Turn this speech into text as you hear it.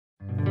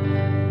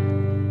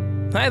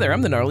Hi there,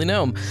 I'm the Gnarly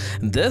Gnome.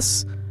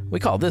 We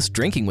call this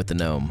Drinking with the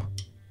Gnome.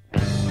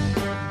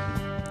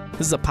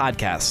 This is a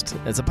podcast.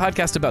 It's a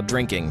podcast about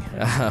drinking.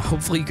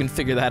 Hopefully you can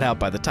figure that out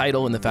by the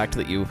title and the fact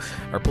that you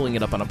are pulling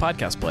it up on a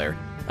podcast player.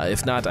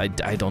 If not, I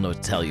don't know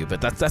what to tell you, but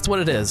that's what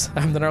it is.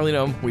 I'm the Gnarly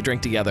Gnome. We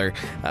drink together.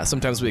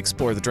 Sometimes we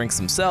explore the drinks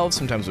themselves.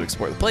 Sometimes we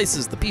explore the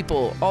places, the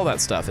people, all that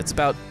stuff. It's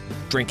about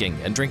drinking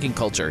and drinking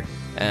culture.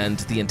 And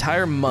the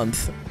entire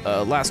month,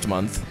 last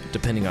month,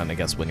 depending on, I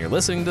guess, when you're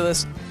listening to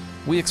this,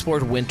 we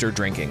explored winter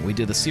drinking. We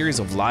did a series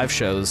of live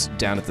shows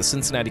down at the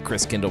Cincinnati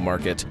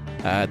Christkindlmarkt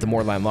at the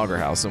Moerlein Lager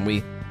House, and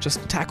we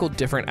just tackled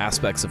different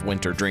aspects of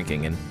winter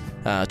drinking. And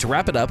to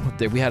wrap it up,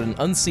 we had an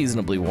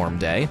unseasonably warm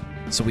day,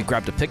 so we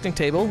grabbed a picnic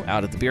table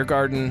out at the beer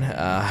garden,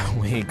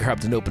 we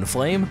grabbed an open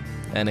flame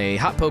and a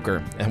hot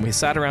poker, and we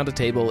sat around a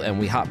table and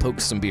we hot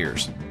poked some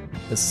beers.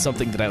 This is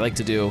something that I like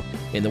to do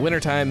in the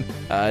wintertime,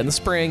 in the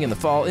spring, in the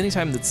fall,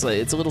 anytime that's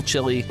it's a little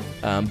chilly,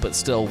 but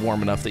still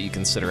warm enough that you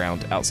can sit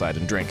around outside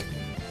and drink.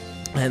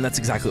 And that's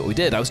exactly what we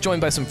did. I was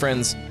joined by some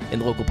friends in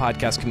the local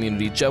podcast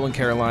community, Joe and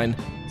Caroline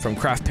from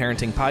Craft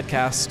Parenting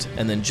Podcast,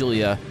 and then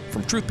Julia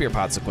from Truth Beer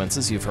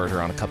Podsequences. You've heard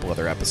her on a couple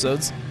other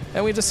episodes.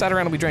 And we just sat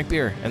around and we drank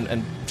beer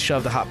and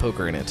shoved a hot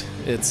poker in it.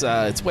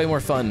 It's way more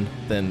fun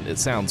than it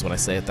sounds when I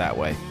say it that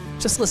way.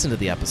 Just listen to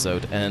the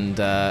episode and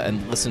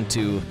listen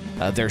to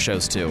their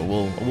shows too.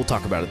 We'll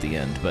talk about it at the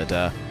end, but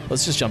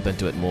let's just jump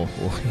into it and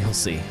you'll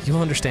see.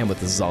 You'll understand what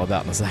this is all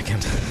about in a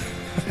second.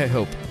 I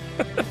hope.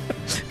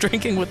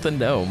 Drinking with the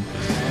Gnome.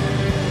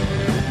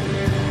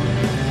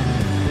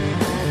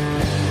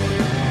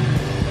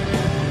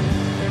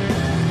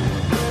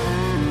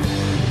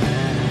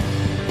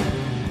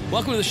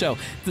 Welcome to the show.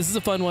 This is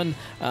a fun one.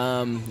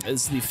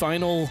 It's the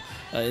final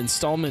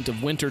installment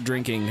of winter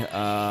drinking.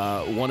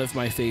 One of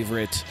my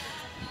favorite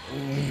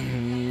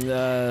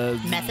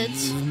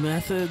methods,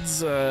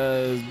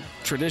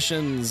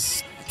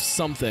 traditions,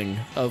 something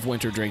of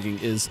winter drinking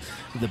is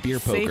the beer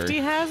poker. Safety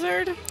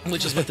hazard?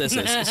 Which is what this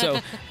is. So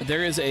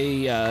there is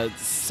a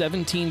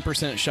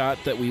 17% shot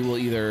that we will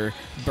either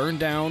burn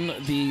down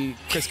the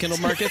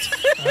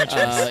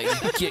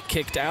Christkindlmarkt, get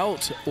kicked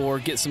out, or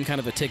get some kind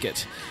of a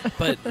ticket.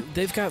 But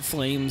they've got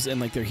flames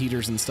and like their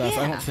heaters and stuff.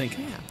 Yeah, I don't think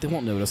they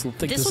won't notice. They'll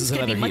think this is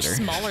another heater. This one's going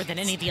to be much smaller than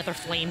any of the other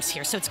flames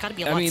here, so it's got to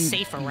be a lot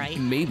safer, right?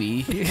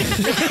 Maybe.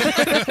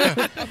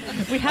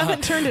 We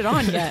haven't turned it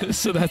on yet.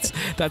 So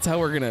that's how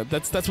we're gonna.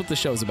 That's what the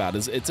show's about.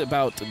 It's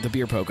about the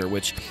beer poker,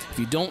 which, if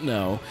you don't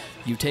know,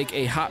 you take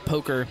a hot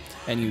poker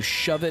and you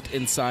shove it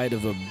inside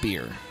of a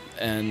beer,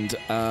 and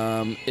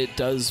it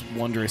does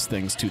wondrous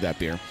things to that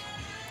beer.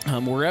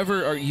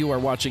 Wherever you are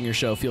watching your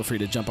show, feel free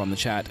to jump on the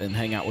chat and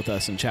hang out with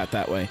us and chat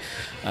that way.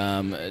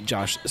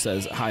 Josh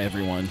says, "Hi,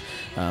 everyone."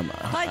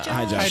 Hi, Josh.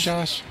 Hi,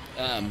 Josh.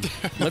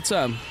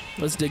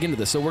 Let's dig into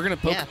this. So we're gonna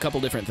poke a couple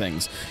different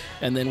things,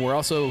 and then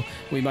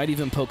we might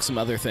even poke some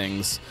other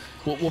things.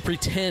 We'll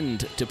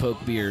pretend to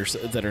poke beers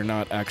that are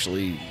not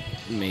actually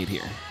made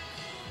here.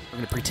 We're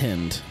gonna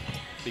pretend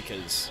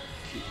because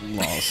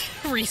laws.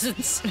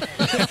 Reasons.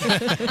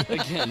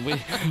 Again, we're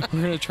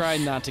gonna try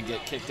not to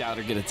get kicked out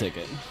or get a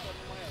ticket.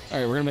 All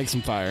right, we're gonna make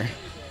some fire.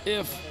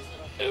 If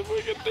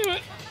we can do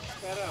it.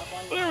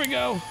 There we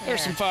go.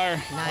 There's some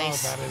fire.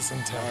 Nice. Oh, that is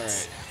intense. All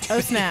right.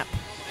 Oh, snap. All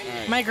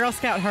right. My Girl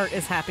Scout heart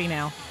is happy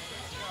now. All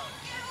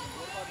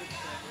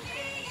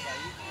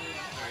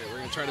right, we're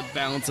gonna try to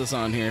balance this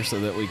on here so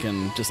that we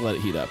can just let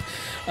it heat up.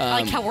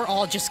 I like how we're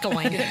all just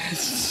going,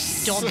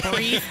 don't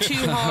breathe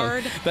too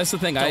hard. That's the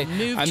thing.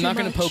 I'm not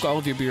going to poke all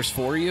of your beers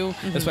for you,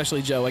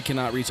 especially Joe. I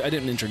cannot reach. I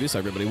didn't introduce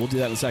everybody. We'll do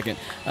that in a second.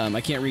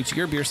 I can't reach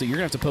your beer, so you're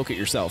going to have to poke it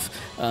yourself.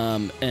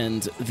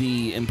 And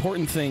the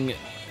important thing, a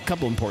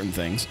couple important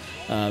things,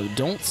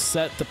 don't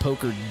set the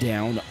poker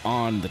down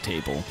on the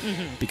table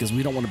because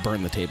we don't want to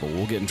burn the table.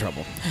 We'll get in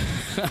trouble.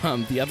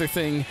 The other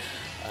thing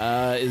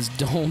is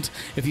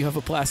if you have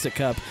a plastic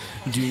cup,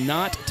 do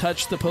not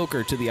touch the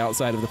poker to the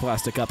outside of the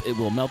plastic cup. It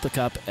will melt the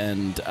cup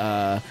and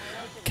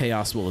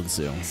chaos will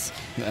ensue.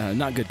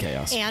 Not good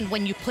chaos. And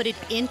when you put it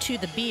into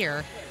the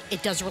beer,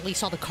 it does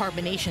release all the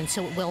carbonation,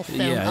 so it will foam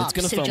up. Yeah, it's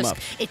going to foam up.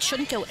 It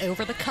shouldn't go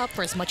over the cup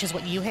for as much as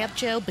what you have,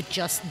 Joe, but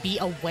just be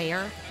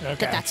aware that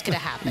that's going to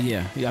happen.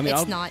 Yeah. I mean,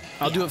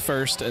 I'll do it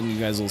first, and you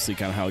guys will see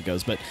kind of how it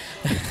goes. But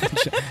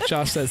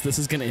Josh says this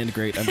is going to end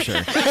great, I'm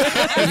sure.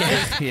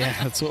 Yeah,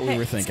 that's what we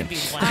were thinking.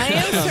 I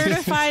am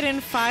certified in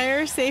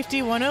Fire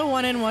Safety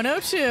 101 and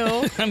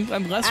 102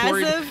 I'm less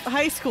worried. as of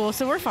high school,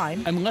 so we're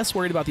fine. I'm less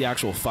worried about the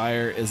actual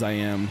fire as I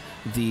am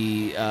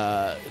the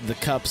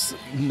cups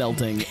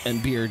melting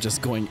and beer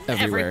just going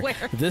everywhere.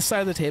 This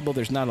side of the table,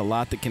 there's not a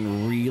lot that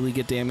can really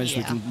get damaged.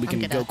 Yeah, we can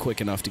go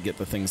quick enough to get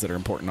the things that are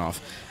important off.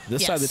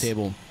 This side of the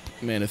table,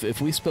 man, if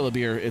we spill a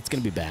beer, it's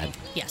going to be bad.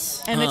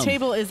 Yes. And the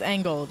table is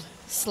angled.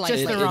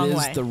 Slightly. Just the wrong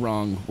way. It is the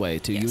wrong way,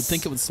 too. Yes. You would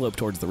think it would slope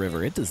towards the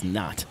river. It does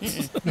not.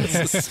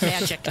 It's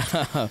magic.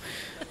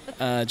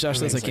 Josh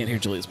says I can't hear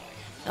Julia's.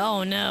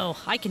 Oh, no.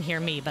 I can hear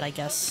me, but I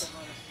guess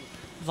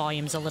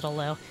volume's a little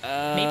low.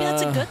 Maybe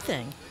that's a good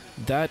thing.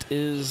 That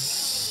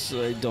is,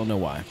 I don't know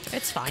why.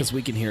 It's fine. Because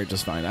we can hear it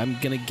just fine. I'm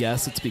going to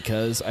guess it's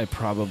because I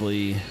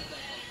probably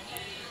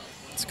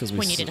It's because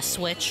We needed a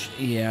switch.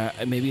 Yeah,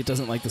 maybe it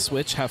doesn't like the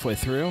switch halfway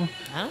through.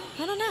 I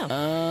don't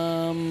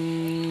know.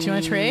 Do you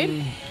want to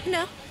trade?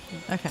 No.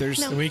 Okay. There's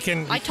No. We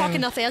can. I talk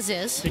enough as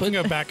is. We can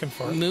go back and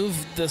forth.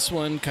 Move this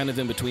one kind of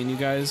in between you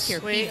guys. Here,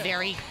 be Wait.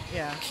 very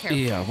Yeah. careful.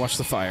 Yeah, watch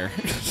the fire.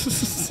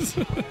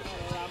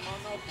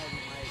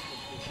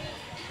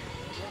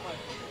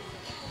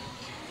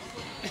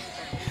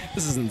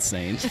 This is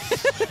insane.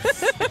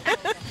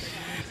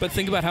 But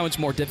think about how much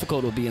more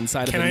difficult it will be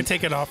inside Can of I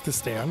take it off the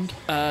stand?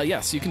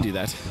 Yes, you can do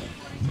that.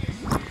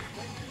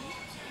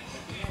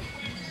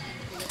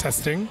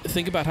 Testing.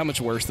 Think about how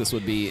much worse this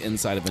would be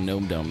inside of a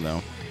gnome dome,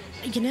 though.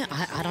 You know,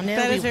 I don't know.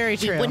 That is very We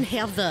true. wouldn't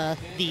have the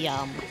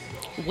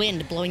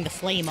wind blowing the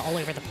flame all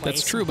over the place.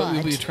 That's true, but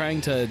we'd be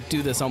trying to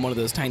do this on one of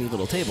those tiny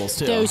little tables,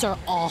 too. Those are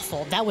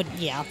awful.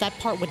 That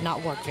part would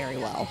not work very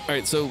well. All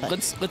right, so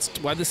let's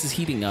while this is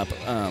heating up,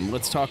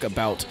 let's talk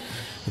about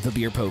the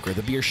beer poker,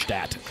 the beer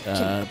stat,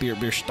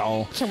 beer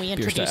stall. Can we beer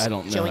introduce I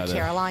don't know Joey how to.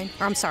 Caroline?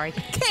 Or I'm sorry,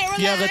 Caroline.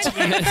 Yeah,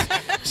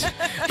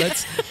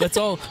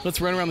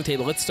 let's run around the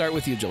table. Let's start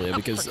with you, Julia,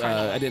 because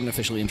I didn't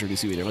officially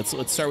introduce you either.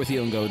 Let's start with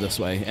you and go this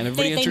way. And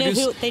everybody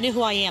introduce. They know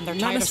who I am. They're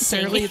Not tired of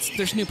seeing necessarily. me.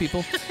 There's new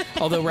people.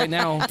 Although right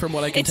now, from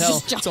what I can It's tell,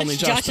 just Josh. it's only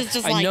Josh. Josh is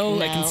just I like, know.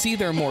 I can no. see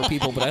there are more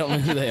people, but I don't know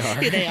who they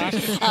are. Here they are.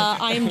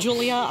 I am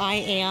Julia. I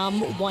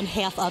am one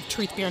half of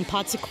Truth Beer and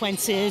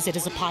Podsequences. It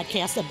is a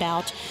podcast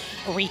about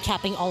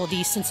recapping all of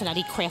these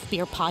Cincinnati craft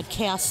beer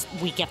podcasts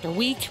week after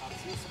week.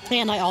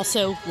 And I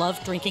also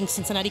love drinking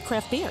Cincinnati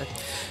craft beer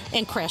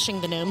and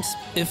crashing the gnomes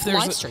If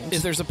live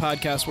streams. there's a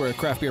podcast where a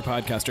craft beer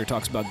podcaster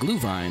talks about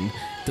Glühwein,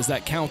 does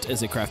that count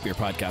as a craft beer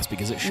podcast?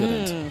 Because it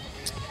shouldn't.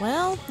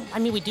 Well, I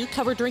mean, we do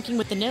cover Drinking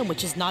with the Gnome,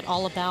 which is not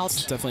all about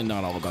It's definitely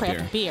not all about beer.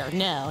 craft beer.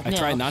 No, I no.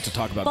 try not to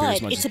talk about beer But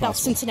as much it's as about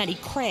possible. Cincinnati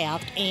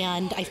craft,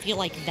 and I feel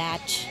like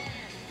that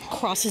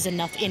crosses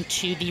enough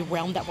into the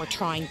realm that we're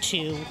trying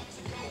to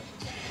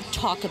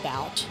talk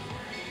about.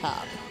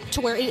 To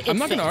where it I'm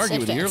not going to fits, argue it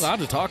with you. You're fits. allowed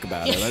to talk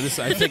about it.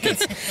 I think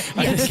it's.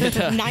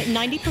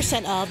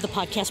 90% of the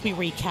podcasts we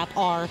recap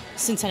are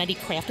Cincinnati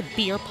craft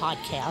beer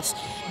podcasts,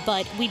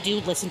 but we do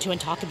listen to and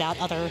talk about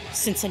other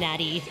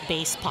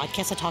Cincinnati-based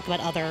podcasts that talk about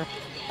other,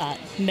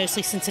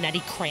 mostly Cincinnati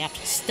craft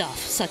stuff,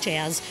 such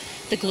as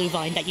the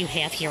Glühwein that you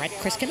have here at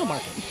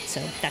Christkindlmarkt.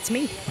 So that's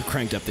me. We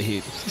cranked up the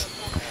heat.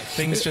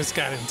 Things just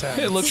got intense.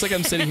 It looks like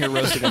I'm sitting here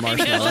roasting a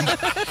marshmallow.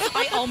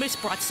 I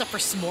almost brought stuff for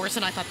s'mores,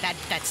 and I thought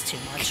that's too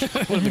much. Would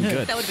have been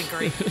good. That would have been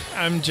great.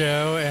 I'm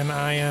Joe, and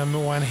I am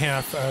one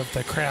half of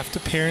the Craft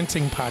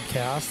Parenting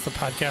Podcast, the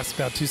podcast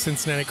about two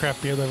Cincinnati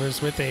craft beer lovers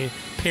with a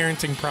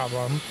parenting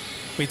problem.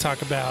 We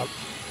talk about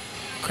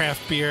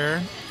craft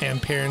beer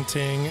and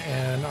parenting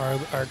and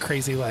our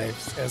crazy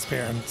lives as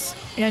parents.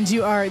 And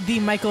you are the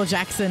Michael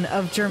Jackson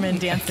of German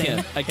dancing.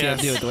 I can't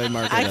Yes. do it the way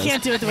Marco I does.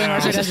 can't do it the way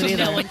Marco does it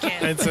either. No one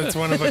can. It's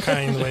one of a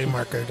kind the way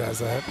Marco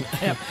does it.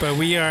 Yep. But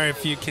we are,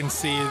 if you can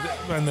see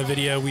on the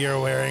video, we are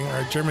wearing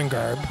our German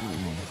garb,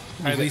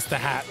 or at least the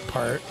hat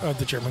part of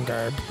the German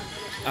garb.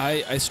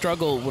 I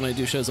struggle when I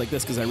do shows like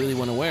this because I really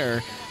want to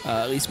wear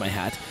at least my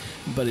hat,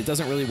 but it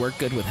doesn't really work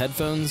good with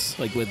headphones,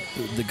 like with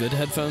the good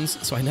headphones,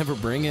 so I never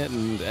bring it,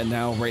 and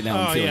now right now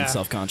I'm Oh, feeling yeah.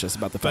 self-conscious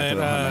about the fact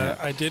But that I don't have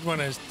my hat. I did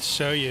want to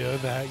show you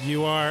that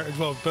you are,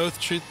 well, both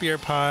Truth Beer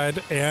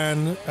Pod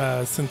and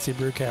Cincy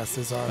Brewcast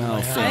is on Oh,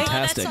 my hat.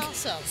 fantastic.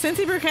 That's awesome.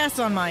 Cincy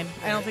Brewcast on mine.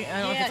 I don't think it's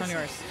on Yes.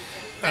 yours.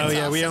 Oh,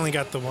 yeah, we awesome. only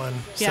got the one.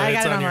 So Yeah, I got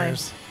it's it on on mine.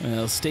 yours.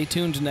 Well, stay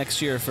tuned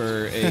next year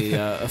for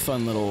a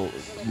fun little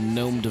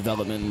gnome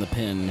development in the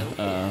pin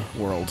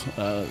world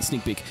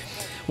sneak peek.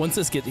 Once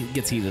this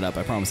gets heated up,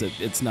 I promise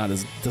it's not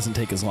as doesn't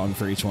take as long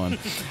for each one.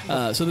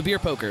 So the beer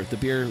poker, the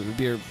beer.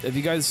 Have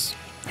you guys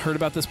heard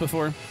about this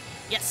before?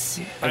 Yes.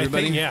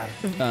 Everybody? I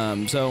think,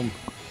 yeah.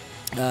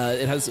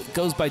 It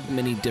goes by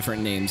many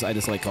different names. I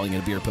just like calling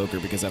it a beer poker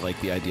because I like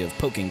the idea of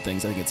poking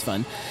things. I think it's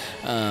fun.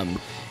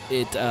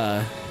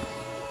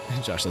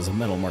 Josh has a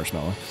metal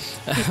marshmallow.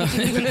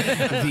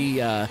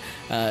 The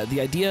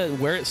idea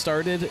where it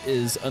started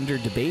is under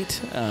debate.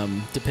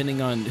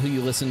 Depending on who you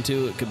listen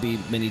to, it could be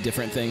many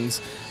different things.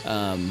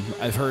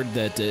 I've heard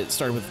that it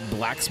started with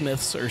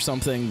blacksmiths or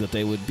something, that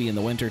they would be in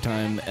the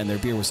wintertime and their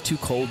beer was too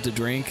cold to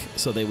drink,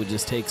 so they would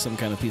just take some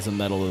kind of piece of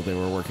metal that they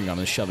were working on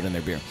and shove it in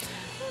their beer.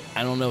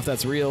 I don't know if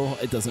that's real.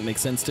 It doesn't make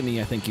sense to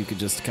me. I think you could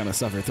just kind of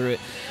suffer through it.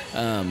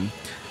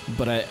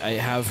 But I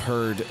have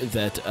heard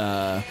that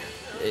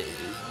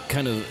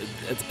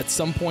at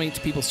some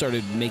point people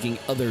started making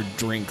other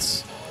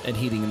drinks and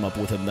heating them up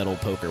with a metal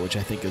poker, which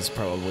I think is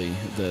probably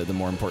the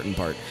more important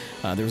part.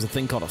 There was a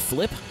thing called a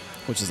flip,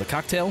 which is a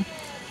cocktail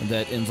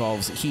that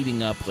involves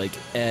heating up like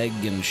egg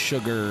and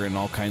sugar and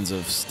all kinds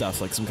of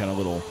stuff, like some kind of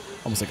little,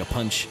 almost like a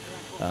punch,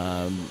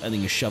 and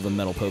then you shove a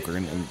metal poker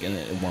and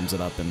it warms it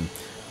up and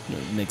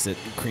makes it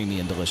creamy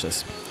and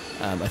delicious.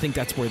 I think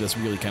that's where this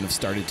really kind of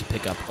started to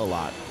pick up a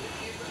lot.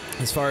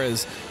 As far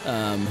as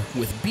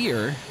with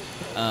beer,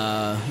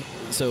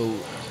 so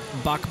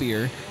Bock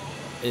beer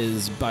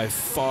is by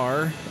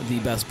far the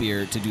best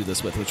beer to do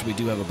this with, which we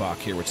do have a Bock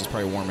here, which is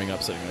probably warming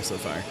up sitting next to the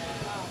fire.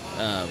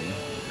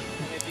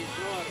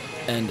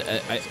 And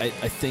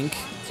I think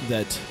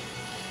that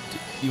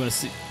you want to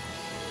see.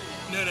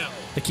 No.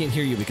 I can't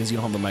hear you because you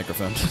don't have the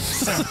microphone.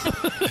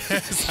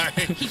 Sorry.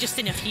 He just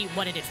didn't know if he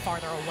wanted it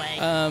farther away.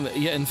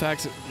 Yeah, in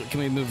fact, can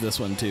we move this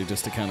one too,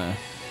 just to kind of...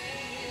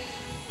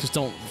 Just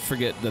don't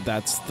forget that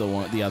that's the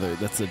one, the other,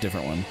 that's a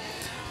different one.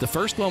 The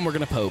first one we're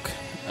going to poke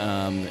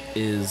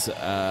is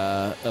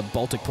a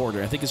Baltic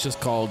Porter. I think it's just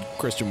called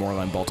Christian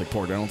Moerlein Baltic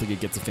Porter. I don't think it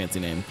gets a fancy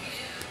name.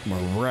 We're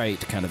right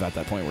kind of at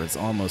that point where it's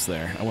almost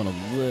there. I want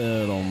a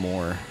little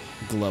more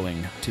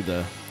glowing to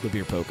the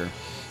beer poker.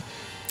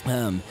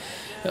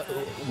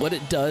 What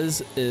it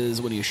does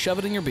is when you shove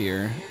it in your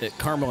beer, it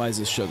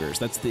caramelizes sugars.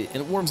 And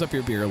it warms up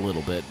your beer a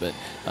little bit, but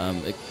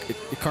it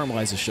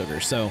caramelizes sugar.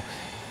 So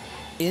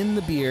in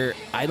the beer,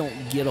 I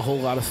don't get a whole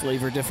lot of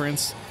flavor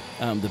difference.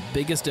 The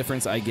biggest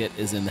difference I get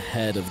is in the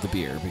head of the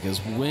beer, because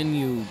when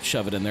you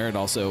shove it in there, it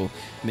also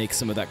makes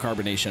some of that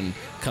carbonation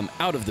come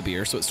out of the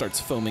beer, so it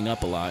starts foaming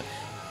up a lot.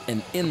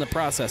 And in the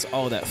process,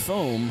 all of that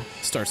foam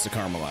starts to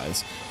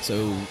caramelize.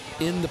 So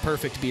in the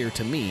perfect beer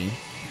to me,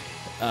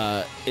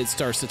 it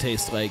starts to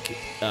taste like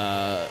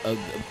a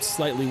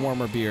slightly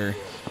warmer beer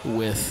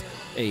with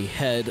a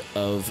head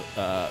of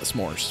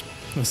s'mores.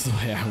 That's the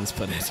way I always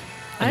put it.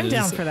 I'm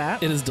down for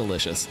that. It is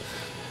delicious.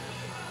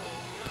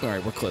 All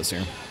right, we're close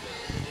here.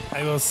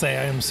 I will say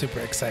I am super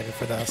excited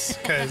for this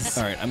because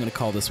All right, I'm going to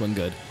call this one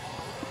good.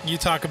 you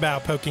talk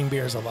about poking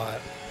beers a lot.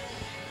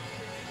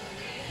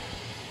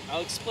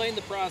 I'll explain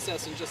the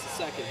process in just a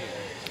second here.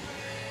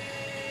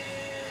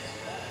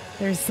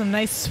 There's some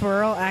nice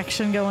swirl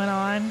action going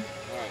on.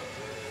 All right.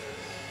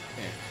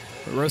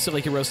 Here. Roast it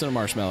like you roasted a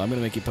marshmallow. I'm going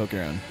to make you poke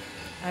your own.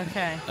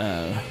 Okay.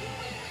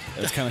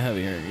 It's kind of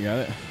heavy here. You got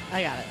it?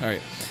 I got it. All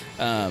right.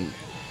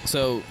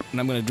 And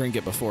I'm going to drink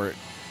it before it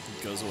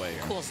goes away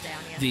here. Cools down,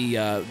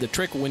 yeah. The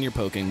trick when you're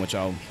poking, which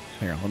here,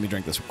 let me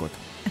drink this real quick.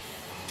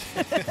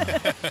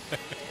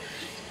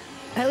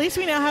 At least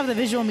we now have the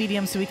visual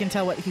medium so we can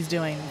tell what he's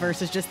doing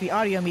versus just the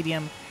audio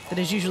medium that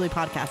is usually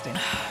podcasting.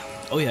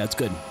 Oh, yeah, it's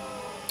good.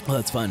 Well,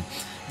 that's fun.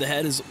 The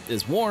head is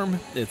warm.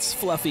 It's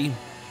fluffy.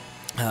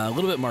 A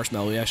little bit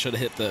marshmallowy. I should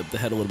have hit the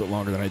head a little bit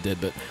longer than I did,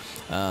 but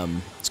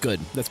it's good.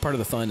 That's part of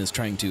the fun, is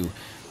trying to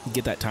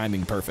get that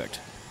timing perfect.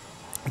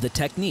 The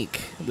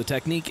technique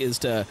is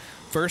to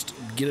first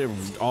get it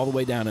all the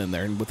way down in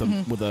there, and with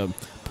a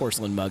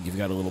porcelain mug, you've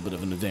got a little bit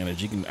of an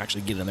advantage. You can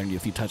actually get in there, and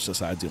if you touch the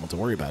sides, you don't have to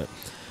worry about it.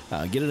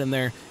 Get it in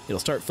there. It'll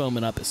start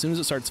foaming up. As soon as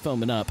it starts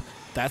foaming up,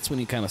 that's when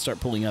you kind of start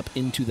pulling up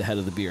into the head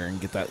of the beer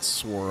and get that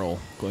swirl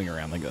going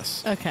around like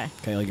this. Okay.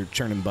 Okay, like you're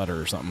churning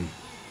butter or something.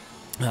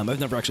 I've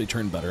never actually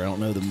churned butter. I don't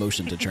know the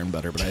motion to churn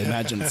butter, but I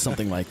imagine it's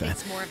something like that.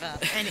 It's more of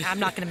and I'm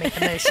not going to make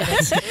the motion.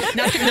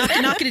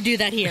 It's not going to do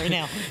that here,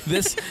 no.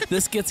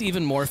 This gets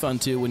even more fun,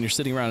 too, when you're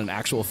sitting around an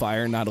actual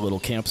fire, not a little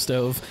camp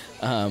stove.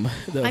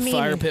 The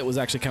fire pit was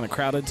actually kind of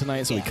crowded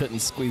tonight, so we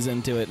couldn't squeeze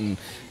into it, and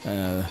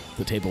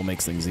the table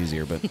makes things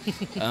easier. But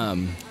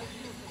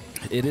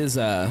it is...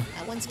 that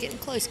one's getting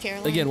close,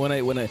 Caroline. Again,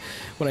 when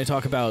I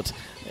talk about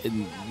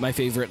my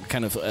favorite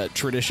kind of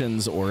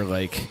traditions or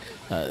like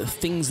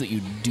things that you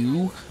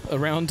do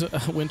around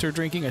winter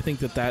drinking, I think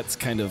that's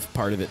kind of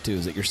part of it too.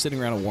 Is that you're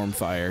sitting around a warm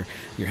fire,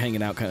 you're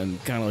hanging out kind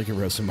of like you're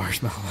roasting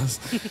marshmallows.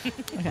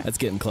 Okay. That's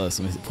getting close.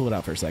 Let me pull it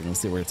out for a second.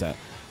 Let's see where it's at.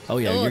 Oh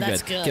yeah, you're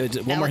that's good. good.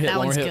 Give it one more hit,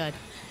 good.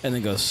 And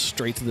then go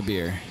straight to the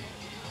beer.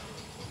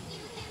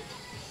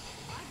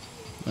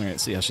 All right,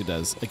 see how she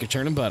does. Like you're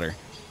churning butter.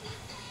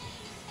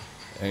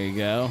 There you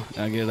go.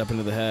 Now get it up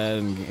into the head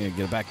and get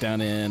it back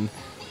down in.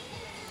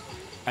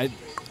 I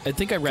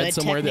think I read Good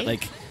somewhere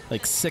technique. that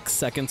like 6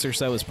 seconds or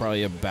so is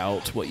probably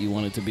about what you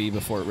want it to be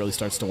before it really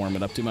starts to warm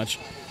it up too much.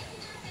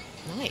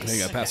 Nice. There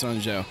you go. Pass it on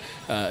to Joe.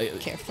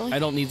 Carefully. I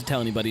don't need to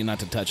tell anybody not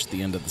to touch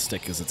the end of the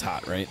stick because it's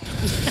hot, right?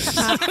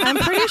 I'm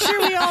pretty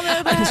sure we all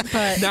know that,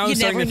 but Now I'm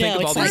starting to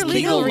think of all these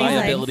legal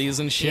liabilities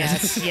and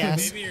shit.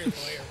 Yes. Maybe your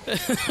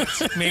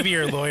lawyer. Maybe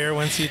your lawyer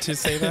wants you to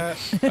say that.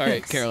 All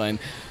right, Caroline.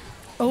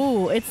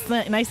 oh, it's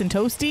nice and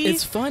toasty.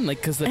 It's fun, like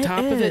because the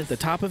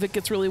top of it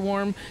gets really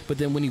warm, but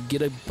then when you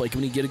get a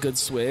good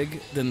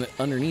swig, then the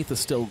underneath is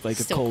still like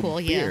Still a cold cool,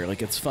 beer. yeah.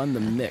 Like it's fun to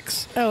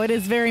mix. Oh, it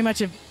is very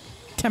much a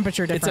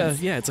temperature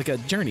difference. It's like a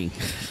journey.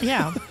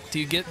 Yeah.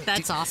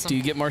 That's awesome. Do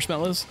you get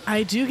marshmallows?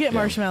 I do get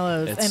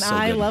marshmallows, It's and so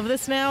I good. love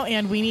this now,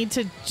 and we need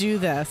to do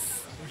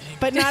this,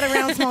 but not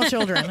around small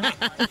children.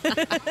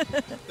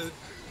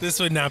 This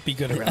would not be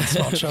good around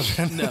small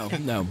children. No.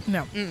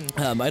 No.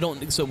 I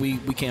don't. So we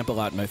camp a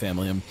lot in my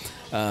family. And,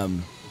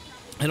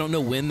 I don't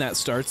know when that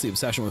starts, the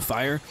obsession with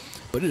fire,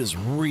 but it is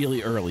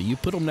really early. You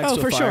put them next to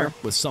a for fire sure.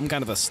 with some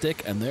kind of a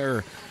stick, and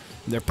they're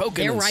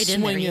poking They're and right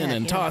in there, swinging yeah,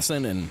 and yeah.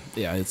 tossing, and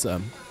it's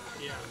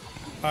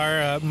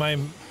Our my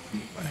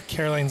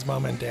Caroline's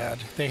mom and dad,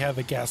 they have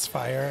a gas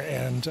fire,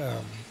 and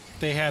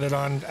they had it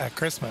on at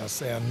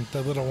Christmas, and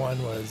the little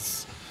one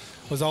was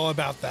all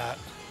about that.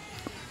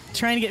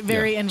 Trying to get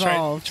very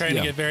involved. Trying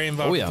Yeah. to get very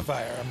involved Oh, yeah. with the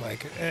fire. I'm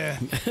like,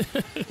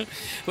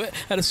 But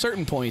at a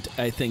certain point,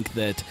 I think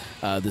that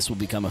this will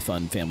become a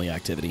fun family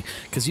activity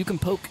because you can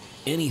poke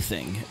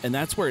anything, and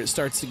that's where it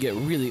starts to get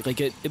really like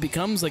it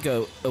becomes like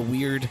a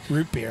weird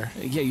Root beer.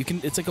 Yeah,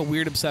 it's like a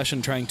weird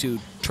obsession trying to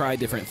try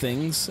different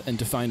things and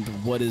to find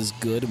what is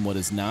good and what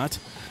is not.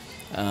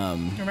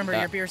 Remember,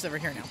 your beer's over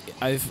here now.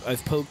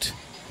 I've poked.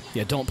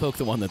 Yeah, don't poke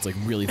the one that's like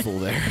really full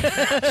there.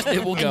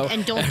 It will go.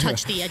 And don't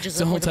touch the edges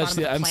of Don't the touch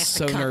bottom of the I'm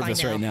plastic so cup.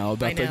 nervous right now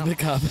about the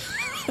cup.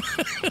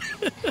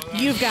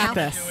 You've got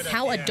this.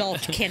 How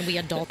adult can we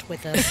adult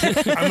with this? I'm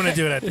going to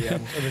do it at the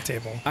end of the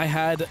table. I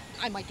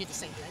might do the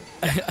same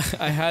thing.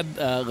 I had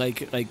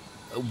like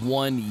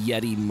one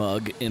Yeti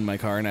mug in my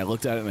car, and I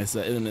looked at it and I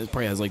said, and it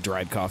probably has like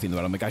dried coffee in the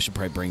bottom. I'm like, I should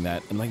probably bring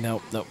that. I'm like,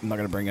 no, I'm not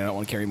gonna bring it. I don't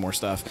want to carry more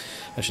stuff.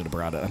 I should have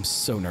brought it. I'm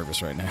so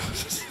nervous right now.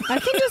 I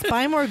can just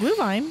buy more glue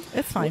vine.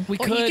 It's fine. We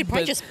Or could, you could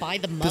probably but just buy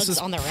the this mugs is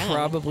on their own.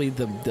 probably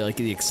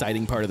the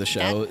exciting part of the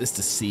show is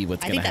to see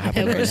what's I gonna think that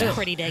happen poker right is now.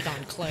 pretty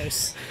daggone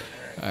close.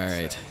 All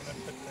right.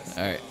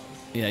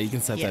 Yeah, you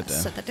can set that down.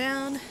 Set that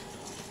down.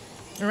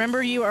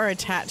 Remember, you are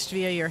attached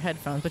via your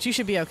headphones, but you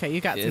should be okay. You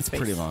got some It's space.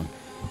 pretty long.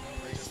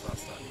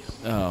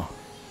 Oh.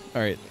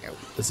 All right.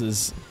 This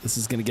is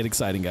gonna get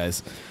exciting,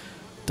 guys.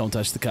 Don't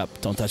touch the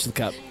cup. Don't touch the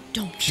cup.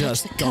 Don't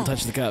Just touch the don't cup.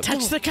 touch the cup.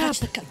 Touch the cup.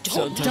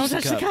 Don't Don't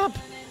touch the cup.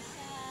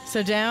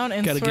 So down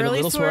and Gotta swirly get a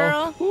little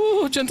swirl. swirl.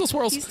 Ooh, gentle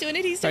swirls. He's doing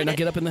it. He's All right, doing now it.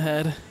 get up in the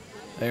head.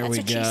 There That's we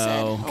what she go.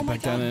 said. Oh Get my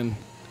back down God. in.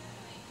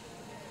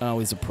 Oh,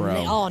 he's a pro.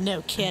 Oh,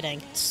 no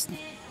kidding.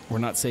 We're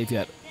not safe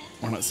yet.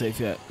 We're not safe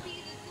yet.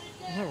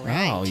 All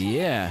right. Oh,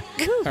 yeah.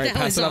 All right, that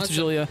pass was it off to awesome.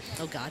 Julia.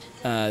 Oh,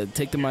 God.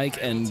 Take the mic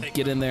and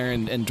get in there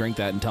and drink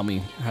that and tell me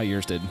how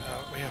yours did.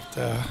 We have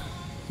to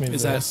move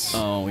Is this. that?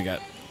 Oh, we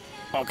got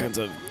all kinds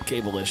of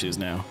cable issues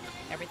now.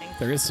 Everything.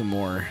 There is some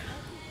more.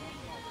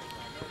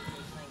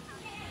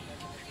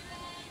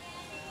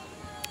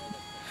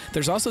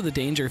 There's also the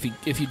danger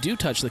if you do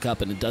touch the cup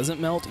and it doesn't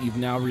melt, you've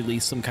now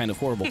released some kind of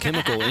horrible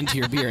chemical into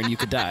your beer and you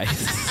could die.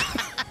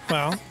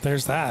 Well,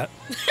 there's that.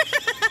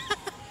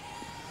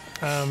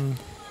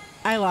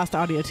 I lost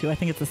audio too. I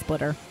think it's a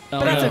splitter. Oh,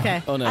 But that's no.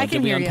 okay. Oh no! I Did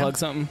can we hear you. unplug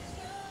something?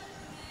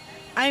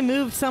 I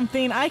moved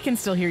something. I can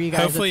still hear you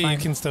guys. Hopefully It's you fine.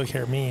 can still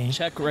hear me.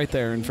 Check right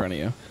there in front of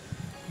you.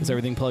 Is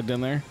everything plugged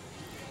in there?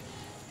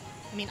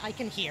 I mean, I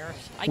can hear.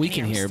 We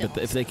can hear, but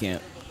if they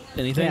can't,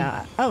 anything?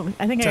 Yeah. Oh,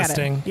 I think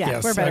Testing. I got it. Yeah,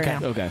 Yes, we're better okay.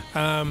 now.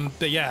 Okay.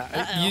 But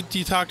yeah,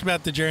 you talked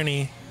about the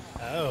journey.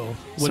 Oh,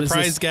 What is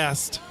surprise this?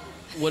 guest.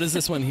 What is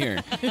this one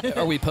here?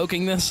 Are we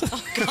poking this?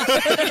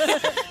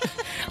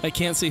 I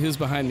can't see who's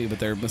behind me, but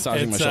they're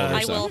massaging my It's, shoulder.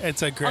 I so. will.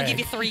 It's a I'll Greg. give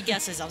you 3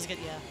 guesses. I was good.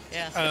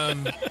 Yeah.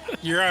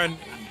 You're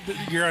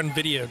on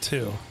video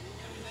too.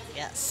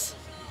 Yes.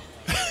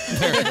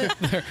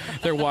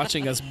 They're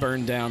watching us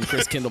burn down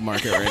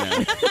Christkindlmarkt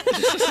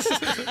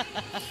right now.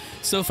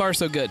 So far,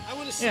 so good. I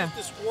want to see Yeah. if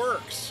this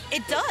works.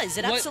 It does.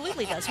 It What-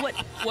 absolutely does.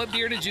 What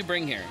beer did you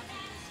bring here?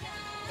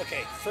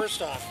 Okay,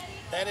 first off,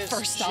 that is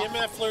First off. Jim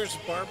Effler's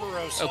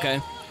Barbarossa.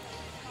 Okay.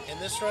 And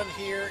this one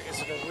here is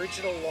an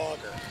original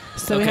lager.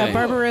 So we have Okay.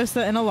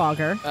 Barbarossa and a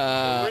lager.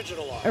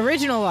 Original lager.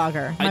 Original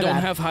lager. My I don't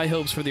bad. have high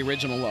hopes for the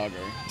original lager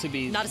to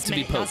be Not as to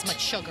many. be Not as poked.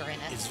 much sugar in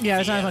it. Yeah,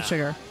 there's not as Vienna. much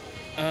sugar.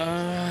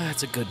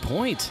 That's a good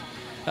point.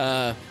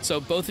 So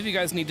both of you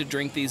guys need to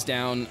drink these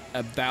down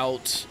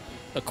about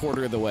a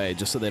quarter of the way,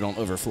 just so they don't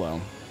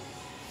overflow.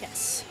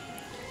 Yes.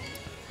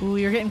 Ooh,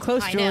 you're getting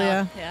close, I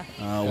Julia. know.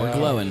 Yeah. We're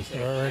glowing.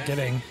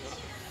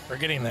 We're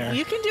getting there.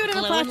 You can do it in a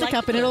Glowing plastic like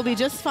cup and it'll be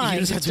just fine.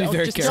 just have to be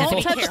very Just careful.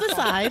 Don't touch careful. the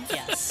sides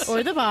Yes.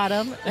 or the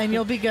bottom, and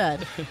you'll be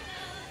good.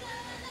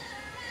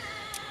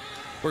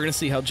 We're gonna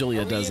see how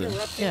Julia Are we does it.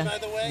 interrupting, Yeah. by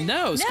the way?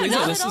 No, No, squeeze not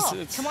it. at This all. is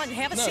it's, Come on,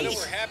 have a no, seat. No,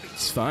 we're happy.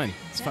 It's fine.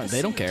 It's fine.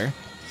 They don't care.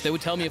 They would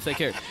tell me if they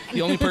cared.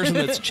 The only person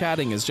that's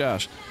chatting is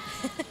Josh.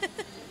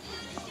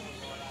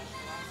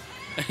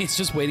 He's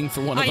just waiting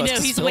for one of I us know.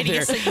 to He's spill waiting.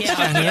 beer.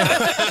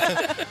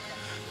 Yeah.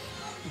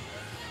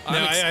 No,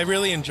 I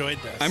really enjoyed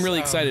this. I'm really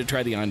excited to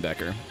try the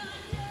Einbecker.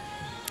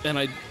 And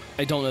I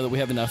don't know that we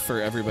have enough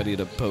for everybody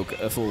to poke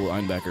a full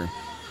Einbecker.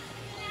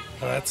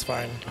 Oh, that's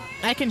fine.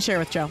 I can share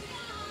with Joe.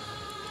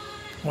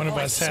 One of Oh,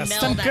 I us has smell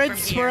to. Some that good from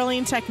here.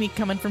 swirling technique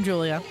coming from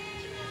Julia.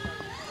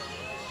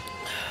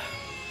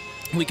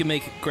 We can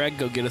make Greg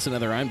go get us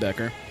another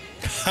Einbecker.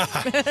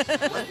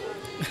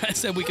 I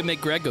said we can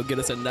make Greg go get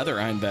us another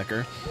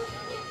Einbecker.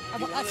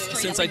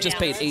 Since I just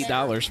paid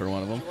 $8 for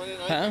one of them. Want an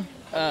Huh? item?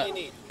 How do you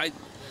need?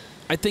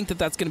 I think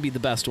that's going to be the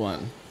best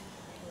one.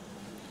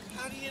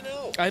 How do you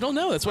know? I don't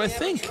know. That's what I I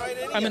haven't think. tried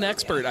any I'm an of them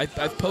expert.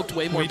 I've poked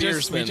way more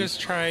beers We than just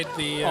tried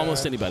the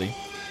almost anybody.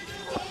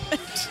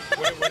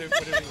 What did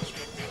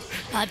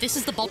we- This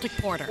is the Baltic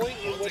Porter. Point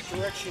in what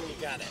direction you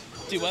got it.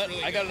 Do what?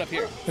 I got it up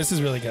here. This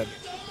is really good.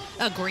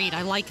 Agreed.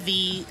 I like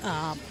the.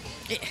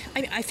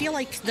 I feel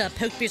like the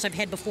poke beers I've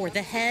had before.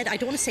 The head, I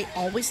don't want to say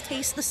always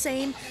tastes the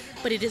same,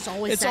 but it is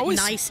always It's that always-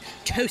 nice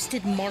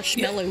toasted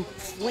marshmallow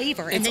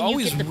flavor. And It's then you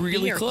always get the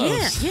really beer.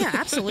 close. Yeah,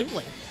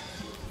 absolutely.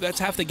 That's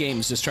half the game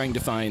is just trying to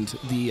find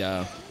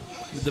the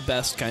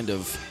best kind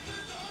of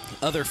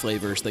other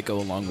flavors that go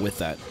along with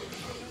that.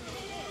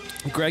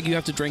 Greg, you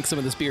have to drink some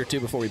of this beer too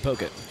before we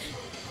poke it.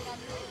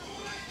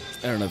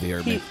 I don't know if you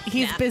heard me.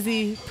 He's Yeah.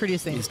 busy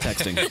producing. He's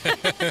texting.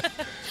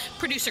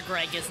 Producer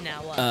Greg is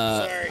now.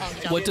 Sorry.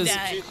 What does-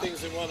 Two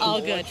things in one.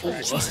 Oh, good.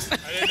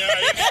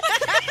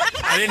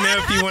 I didn't know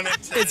if you wanted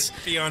to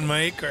be on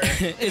mic or.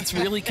 It's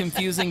really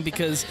confusing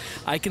because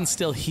I can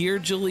still hear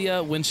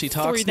Julia when she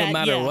talks, Through no that,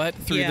 matter yeah. what,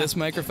 through Yeah. this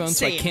microphone,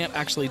 so I Same. can't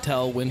actually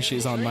tell when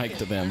she's on mic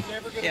to them.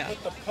 Never gonna Yeah.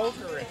 put the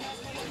poker in.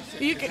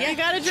 You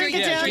got to drink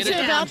it Yeah, down get to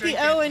it about down. the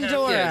O and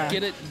Dora. Yeah,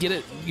 get it. You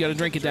got to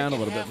drink it down a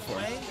little bit before.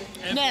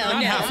 No,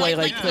 Halfway,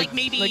 like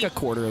maybe like a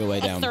quarter of the way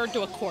a down, third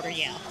to a quarter.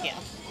 Yeah.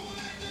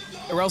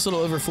 or else it'll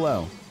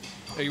overflow.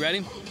 Are you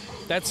ready?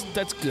 That's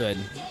good.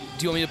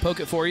 Do you want me to poke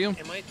it for you,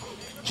 Am I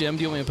Jim?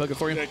 Do you want me to poke it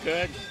for you?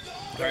 good?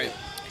 All right.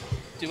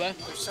 Do I?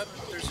 There's a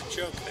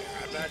joke there.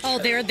 I'm not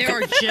Oh, sure. there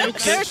are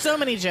jokes. There are so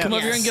many jokes. Come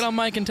over here Yes. and get on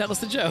mic and tell us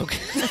the joke,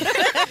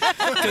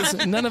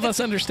 because none of us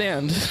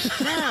understand.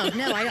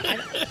 No, I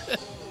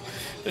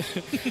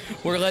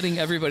We're letting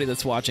everybody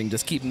that's watching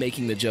just keep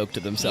making the joke to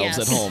themselves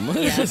Yes. at home.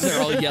 Yes.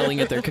 They're all yelling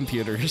at their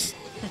computers.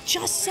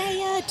 just say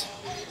it.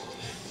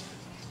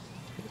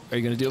 Are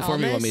you going to do it for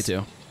me or want me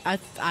to?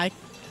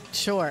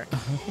 Sure.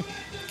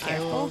 I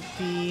will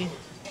be.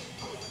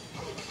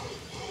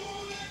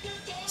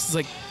 This is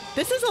like,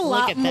 This is a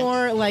lot at that.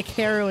 more like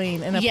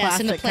heroin in a Yes,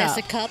 plastic in a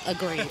plastic cup. cup.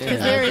 Agreed. Because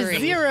there is Agreed.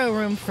 zero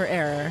room for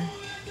error.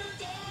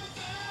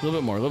 a little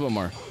bit more, a little bit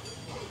more.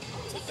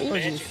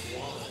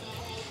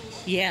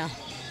 Yeah.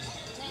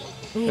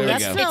 Ooh, There we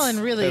that's go. smelling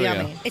really There we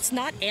go. yummy. It's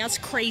not as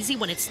crazy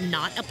when it's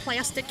not a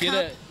plastic Get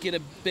cup. a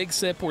big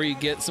sip where you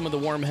get some of the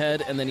warm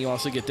head, and then you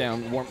also get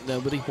down warm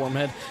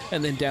head,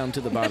 and then down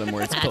to the bottom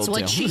where it's That's cold what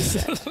too. she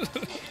said.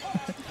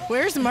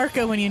 Where's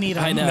Marco when you need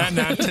him? I know.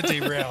 Not to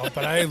derail,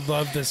 but I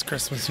love this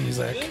Christmas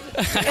music.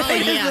 Oh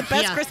yeah, the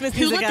best yeah. Christmas Who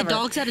music Let ever. the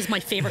Dogs Out is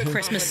my favorite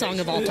Christmas song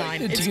of all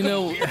time. Do you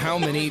know how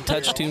many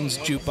Touch Tunes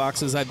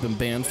jukeboxes I've been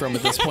banned from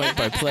at this point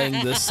by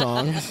playing this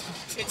song?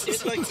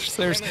 It's like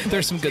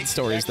There's some good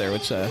stories there,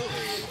 which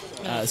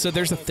so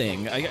there's a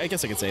thing. I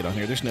guess I could say it on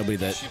here. There's nobody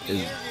that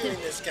is.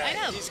 this guy.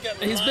 I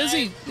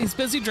know. He's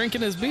busy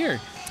drinking his beer.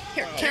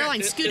 Here,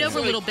 Caroline, scoot over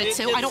a little bit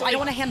so I don't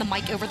want to hand the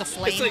mic over the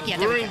flame. It's like yeah,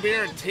 there we brewing go.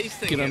 beer and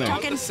tasting Get on it there.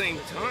 all at the same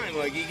time.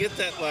 Like you get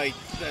that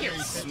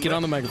Get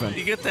on the microphone.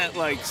 You get that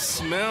like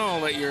smell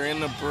that you're in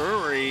the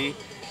brewery,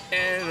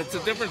 and it's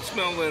a different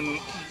smell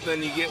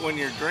than you get when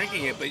you're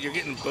drinking it, but you're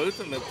getting both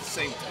of them at the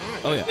same time.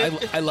 Oh,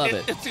 yeah. I love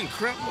it. It's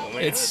incredible,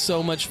 man. It's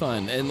so much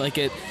fun, and like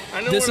it.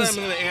 I know this what is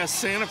I'm going to ask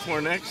Santa for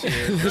next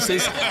year.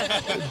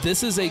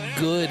 this is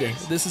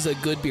a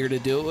good beer to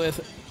do it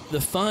with. The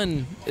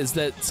fun is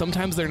that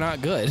sometimes they're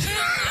not good,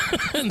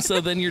 and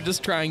so then you're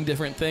just trying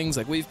different things.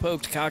 Like we've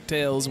poked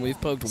cocktails and we've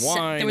poked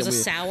wine. There was a and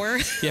sour.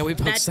 Yeah, we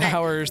poked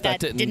sours. That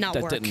didn't did not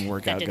work. That didn't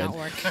work That out did good. not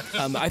work.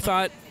 I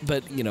thought,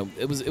 but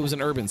it was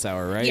an urban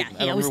sour, right? Yeah,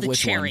 I don't it was remember the which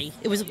cherry. one.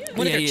 It was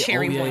one of their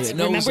cherry ones.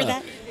 No, Remember it was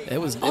that? It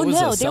was Oh a no,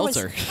 there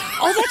seltzer. was.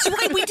 Oh, that's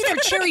right. We did our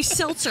cherry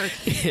seltzer.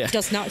 Yeah.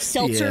 Does not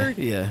seltzer.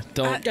 Yeah.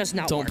 Don't does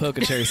not don't work. poke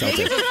a cherry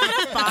seltzer.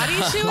 Body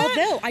to it? Oh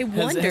no, I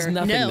wonder. has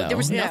nothing, no, though. there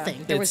was Yeah.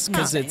 nothing. There was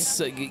Because nothing.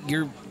 it's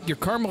you're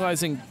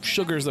caramelizing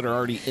sugars that are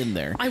already in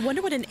there. I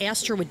wonder what an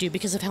Astra would do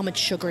because of how much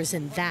sugar is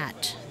in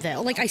that,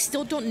 though. Like, I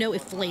still don't know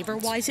if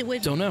flavor-wise it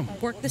would Don't know.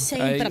 work the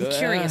same, but I'm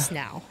curious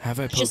now. Have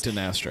I poked Just- an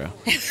Astra?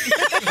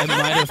 I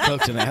might have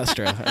poked an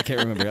Astra. I can't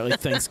remember. Like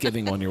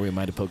Thanksgiving one year, we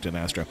might have poked an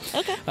Astra.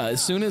 Okay.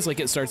 As soon as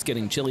it starts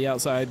getting chilly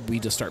outside, we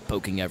just start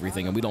poking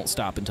everything, and we don't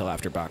stop until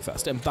after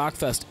Bockfest. And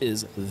Bockfest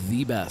is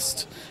the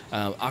best.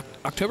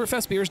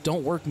 Oktoberfest beers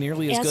don't work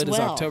nearly as As good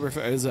well.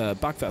 as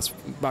Bockfest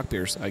Bock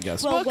beers, I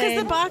guess. Well, Because the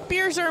when- Bock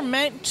beers are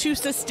meant to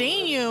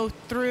sustain you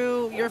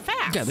through your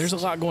fast. yeah, there's a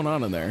lot going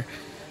on in there.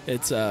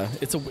 It's a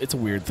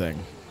weird thing.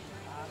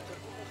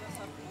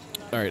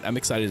 All right, I'm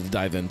excited to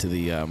dive into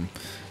the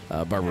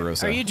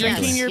Barbarossa. Are you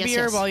drinking Yes, your yes,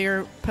 beer yes. while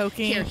you're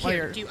poking? Here, while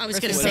here. you're I was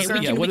going to roasting say, the we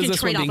Yeah, can, what we is can this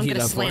trade one off. I'm being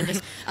going to heated slam up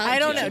this. I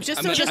don't know.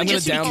 Just so I'm gonna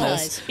just down because,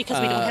 this.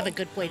 because we don't have a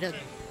good way to...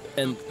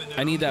 And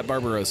I need that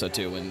Barbarossa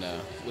too. When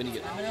you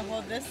get, I'm gonna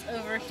hold this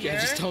over here.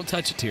 yeah, just don't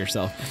touch it to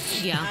yourself.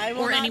 Yeah, I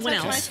will or not anyone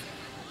touch else.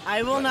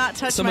 I will not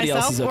touch Somebody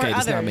else myself is okay, or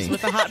just not others me.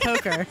 with a hot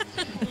poker.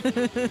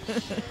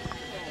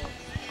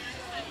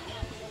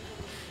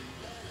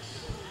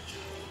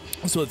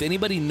 So if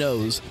anybody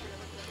knows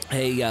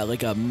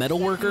like a metal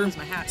worker, Where's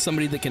my hat?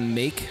 somebody that can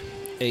make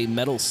a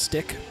metal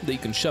stick that you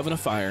can shove in a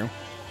fire,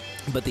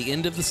 but the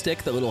end of the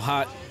stick, the little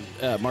hot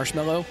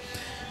marshmallow,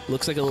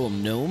 looks like a little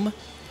gnome,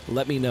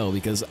 let me know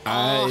because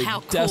how I cool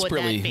would that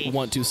desperately be?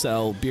 want to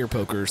sell beer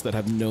pokers that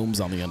have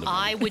gnomes on the end of them.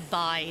 I would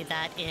buy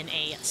that in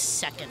a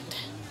second.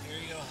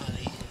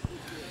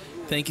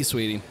 Thank you,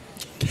 sweetie.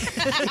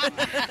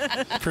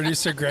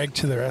 Producer Greg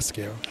to the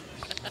rescue.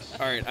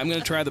 All right, I'm going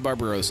to try the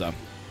Barbarossa,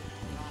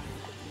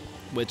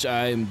 which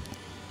I'm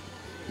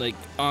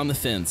on the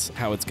fence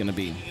how it's going to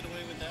be. Can you get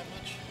away with that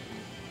much?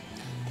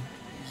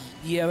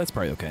 Yeah, that's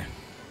probably okay.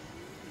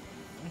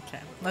 Okay,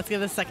 let's give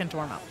this a second to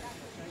warm up.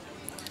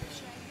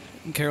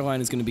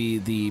 Caroline is going to be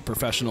the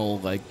professional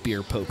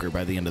beer poker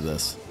by the end of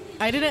this.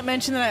 I didn't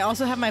mention that I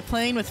also have my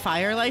Playing with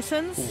Fire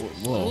license.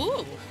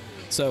 Whoa. Ooh.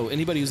 So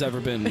anybody who's ever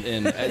been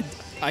in,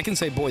 I can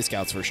say Boy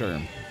Scouts for sure.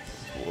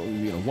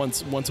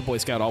 once a Boy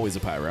Scout, always a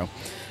pyro.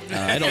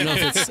 I don't know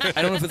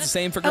if it's the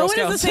same for Girl It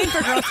Scouts. is the same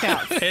for Girl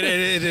Scouts. It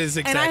is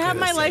exactly. And I have the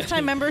my same.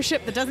 lifetime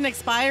membership that doesn't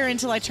expire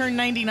until I turn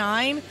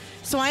 99.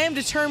 So I am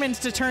determined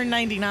to turn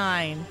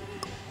 99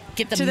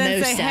 Get the to then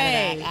most say, out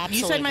 "Hey, of that. you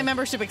Absolutely. said my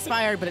membership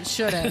expired, but it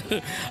shouldn't."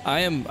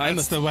 I'm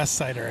That's the West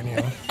Sider in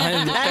you.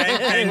 I'm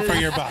Bang for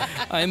your buck.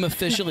 I'm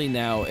officially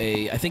now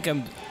I think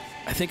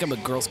I'm a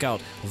Girl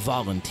Scout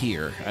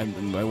volunteer.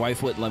 My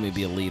wife wouldn't let me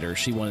be a leader.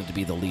 She wanted to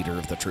be the leader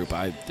of the troop.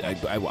 I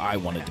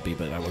wanted to be,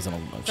 but I wasn't.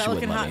 Is She that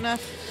looking wouldn't hot let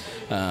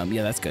me. enough?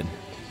 Yeah, that's good.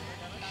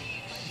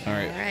 All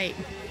right. All right.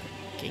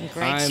 Getting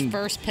Greg's I'm-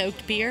 first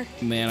poked beer.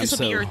 Man, this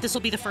will I'm be so- this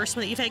will be the first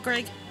one that you've had,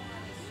 Greg.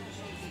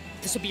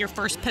 This will be your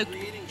first poked.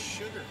 Eating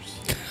sugars.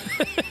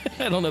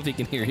 I don't know if he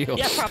can hear you.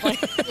 Yeah, probably.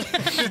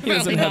 He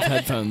doesn't have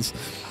headphones.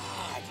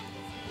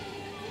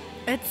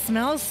 It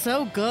smells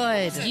so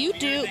good. You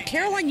do,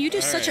 Caroline. You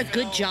do such a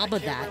good job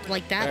of that.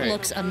 Like that All right.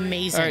 looks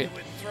amazing. All right.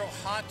 Would throw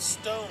hot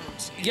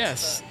stones. into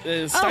Yes,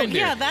 them. Stein beer.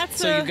 yeah, that's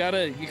so a-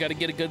 you gotta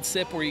get a good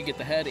sip where you get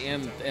the head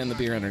and the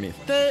beer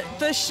underneath.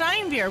 The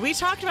Shine beer. We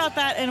talked about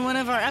that in one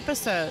of our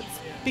episodes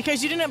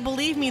because you didn't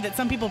believe me that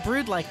some people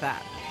brewed like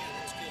that.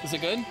 Is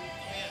it good?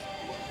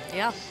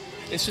 Yeah.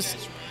 It's just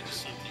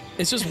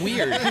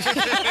weird.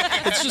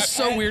 It's just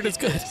so weird. It's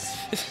good.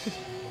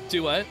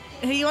 Do what?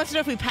 He wants to know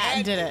if we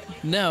patented it.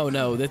 No.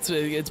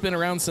 It's been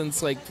around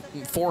since like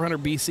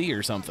 400 BC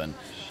or something.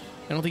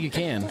 I don't think you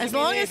can. As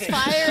long as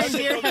fire and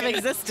beer have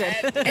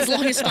existed. As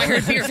long as fire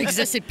and beer have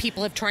existed,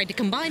 people have tried to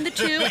combine the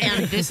two,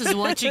 and this is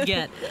what you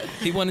get.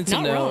 He wanted to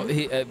Not know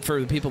wrong. for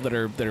the people that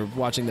are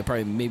watching that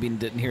probably maybe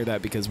didn't hear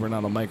that because we're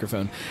not on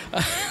microphone.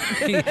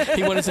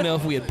 He wanted to know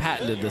if we had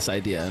patented this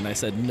idea, and I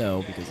said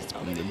no because it's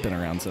been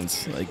around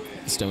since like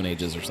Stone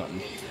Ages or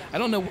something. I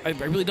don't know. I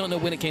really don't know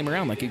when it came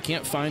around. Like you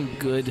can't find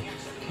good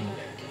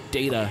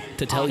data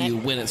to tell On it. you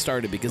when it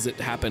started because it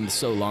happened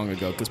so long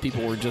ago because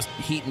people were just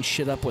heating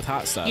shit up with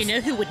hot stuff. You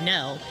know who would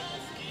know?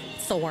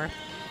 Thor.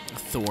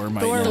 Thor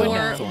might Thor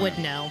know. Thor would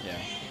know. Yeah.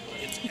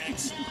 It's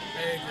excellent.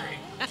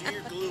 I agree. Do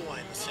your glue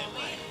wine the same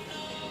way.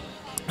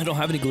 I don't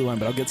have any glue on,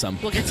 but I'll get some.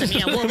 We'll get some.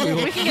 Yeah,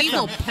 we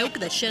will poke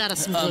the shit out of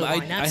some glue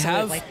wine.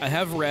 Absolutely. I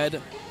have read.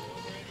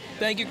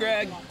 Thank you,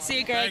 Greg. See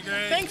you, Greg.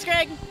 Thanks,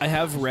 Greg. I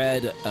have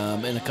read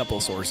in a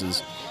couple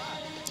sources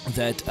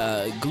that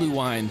glue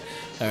vine,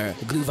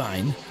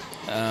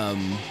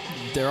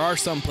 there are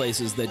some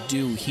places that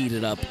do heat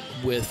it up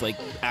with like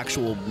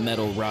actual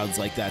metal rods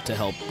like that to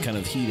help kind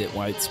of heat it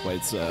while it's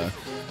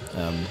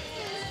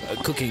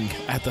cooking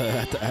at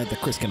the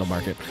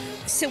Christkindlmarkt.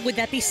 So would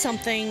that be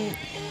something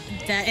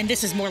that, and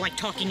this is more like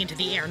talking into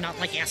the air, not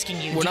like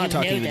asking you. We're do not you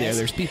talking know into the air, this?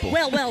 there's people.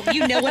 Well,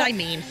 you know what I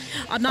mean.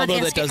 I'm not Although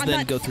asking. that does I'm then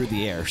not, go through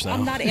the air, so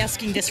I'm not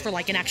asking this for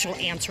like an actual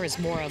answer. Is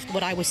more of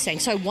what I was saying.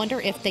 So I wonder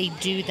if they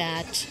do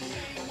that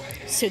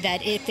so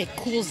that if it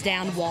cools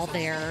down while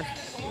they're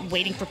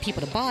waiting for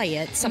people to buy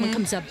it, someone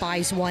comes up,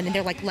 buys one, and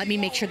they're like, "Let me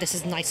make sure this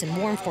is nice and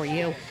warm for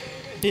you."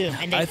 Boom,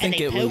 and they, I think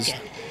and they it poke was. it.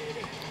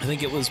 I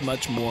think it was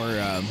much more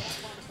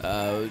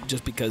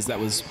just because that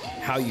was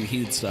how you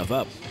heated stuff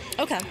up.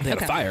 Okay. They had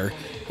okay. a fire,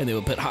 and they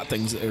would put hot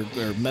things or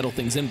metal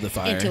things into the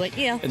fire, Into it,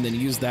 yeah. and then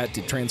use that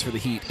to transfer the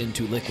heat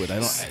into liquid. I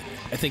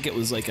think it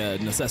was like a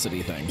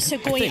necessity thing. So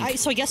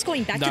I guess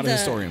going back Not to a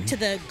historian.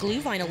 the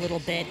glue vine a little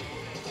bit,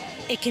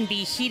 it can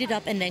be heated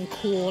up and then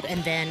cooled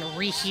and then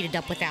reheated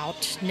up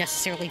without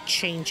necessarily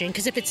changing.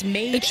 Because if it's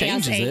made it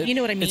changes as a, it. you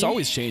know what I mean? It's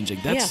always changing.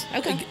 That's Yeah,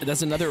 okay.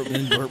 That's another.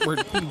 And we're going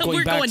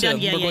We're back going to down,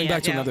 yeah, we're going yeah,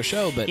 back to yeah. another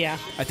show, but Yeah.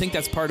 I think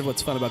that's part of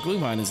what's fun about glue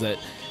vine is that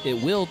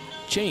it will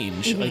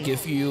change. Mm-hmm. Like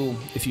if you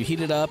heat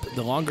it up,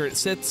 the longer it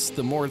sits,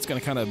 the more it's going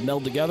to kind of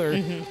meld together.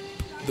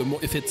 Mm-hmm. The more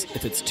if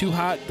it's too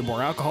hot, the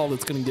more alcohol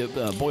that's going to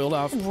get boiled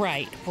off.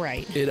 Right.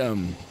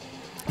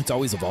 It's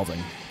always evolving.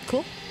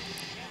 Cool.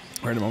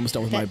 All right, I'm almost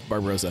done with my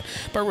Barbarossa.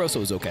 Barbarossa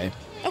was okay.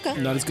 Okay.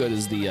 Not as good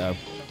as the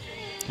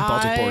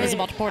Baltic Porter. As a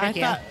Baltic Porter, I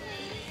yeah. thought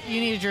you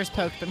needed yours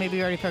poked, but maybe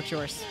you already poked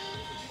yours.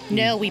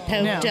 No, we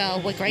poked No.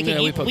 what Greg Yeah,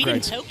 and we you. poked We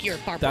didn't Greg's. poke your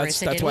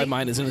Barbarossa. That's did why we?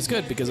 mine isn't as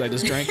good because I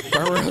just drank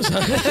Barbarossa.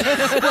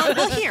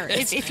 Well, here,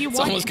 if you It's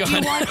want, almost do gone.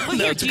 you want? Well,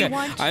 No, here, it's do you okay.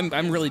 want?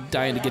 I'm really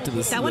dying to get to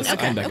this. That one? this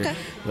Okay, Einbecker. okay.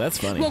 That's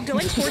funny. Well, go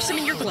and pour some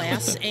in your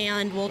glass,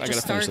 and we'll I gotta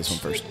just finish start.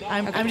 this one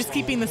first. I'm just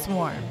keeping this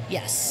warm.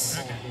 Yes.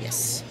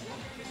 Yes.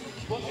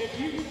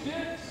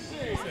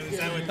 Is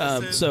that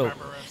what this is, so-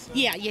 Barbarossa?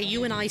 Yeah.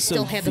 You and I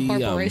still have the the,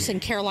 Barbarossa,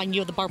 and Caroline,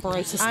 you have the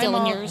Barbarossa still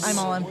in yours. I'm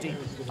all empty.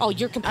 Oh,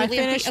 you're I completely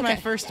finished empty? my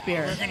Okay. first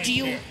beer. Do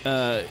you?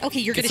 Okay,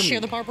 you're going to share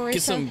the Barbarossa.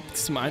 Get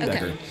some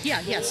Einbecker. Okay.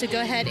 Yeah. So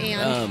go ahead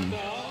and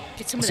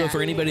get some of So that.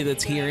 for anybody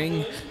that's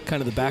hearing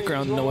kind of the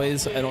background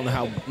noise, I don't know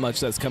how much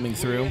that's coming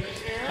through.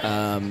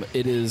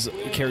 It is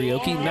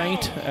karaoke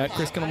night at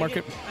Christkindlmarkt.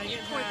 You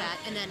pour that,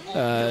 and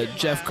then.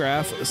 Jeff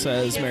Graff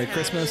says Merry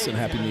Christmas and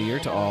Happy New Year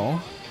to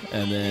all.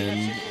 And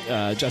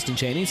then Justin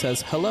Cheney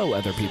says hello,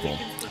 other people.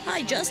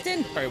 Hi,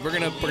 Justin. All right, we're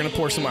gonna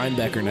pour some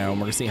Einbecker now, and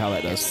we're gonna see how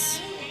that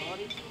does.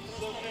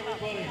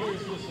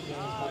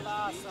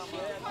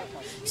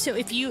 So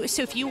if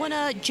you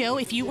wanna, Joe,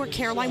 if you or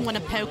Caroline wanna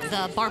poke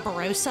the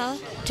Barbarossa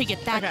to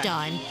get that Okay.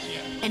 done,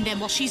 And then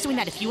while she's doing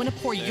that, if you want to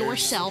pour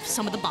yourself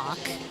some of the Bock,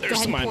 go There's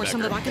ahead and some pour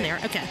some of the Einbecker. Bock in there.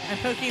 Okay. I'm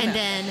poking And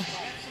them.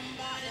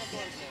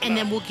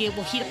 then we'll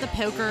heat up the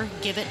poker,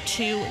 give it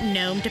to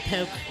Gnome to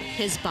poke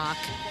his Bock.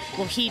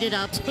 We'll heat it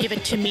up, give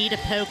it to me to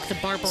poke the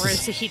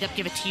Barbarossa, heat up,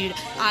 give it to you.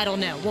 I don't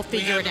know. We'll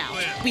figure it out.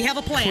 We have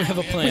a plan. We have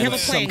a plan We have a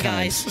of plan, some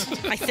kind. guys.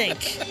 I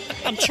think.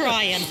 I'm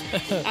trying.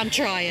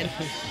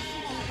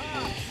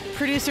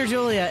 Producer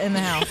Julia in the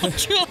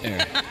house.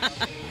 There.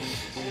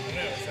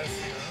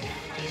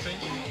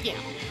 Yeah.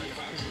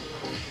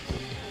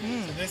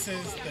 So this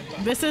is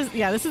the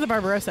This is the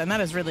Barbarossa, and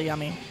that is really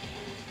yummy.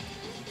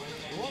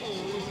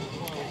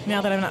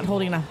 Now that I'm not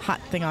holding a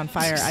hot thing on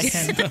fire, I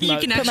can You can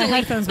put my actually.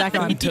 headphones back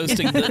on.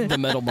 Toasting the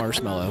metal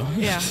marshmallow.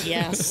 Yeah.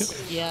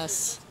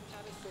 Yes.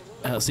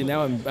 See,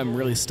 now I'm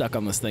really stuck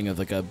on this thing of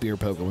like a beer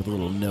poker with a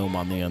little gnome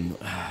on the end.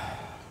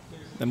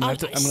 I'm gonna have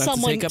to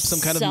take up some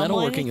kind of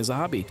metalworking as a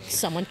hobby.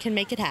 Someone can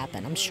make it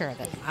happen. I'm sure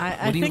of it. I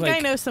What do you think I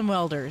like? know some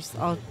welders.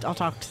 I'll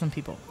talk to some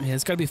people. Yeah,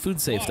 it's got to be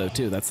food safe though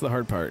too. That's the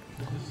hard part.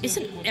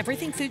 Isn't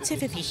everything food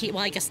safe if you heat?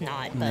 Well, I guess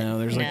not. But No,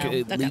 there's like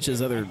it okay. leaches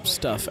other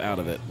stuff out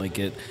of it, like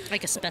it.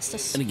 Like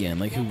asbestos. And again,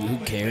 like who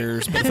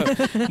cares?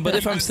 But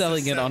if I'm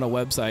selling it on a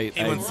website,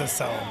 he wants to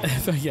sell them.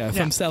 if Yeah.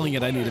 I'm selling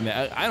it, I need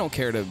to. I don't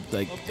care to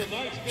like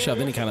shove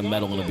any kind of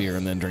metal in a beer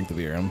and then drink the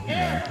beer.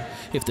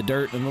 If the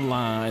dirt and the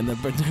lime, the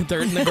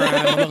dirt and the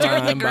grime on the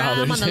lime Grime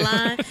on bothers the you.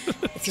 line.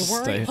 If you're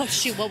worried, Stay. oh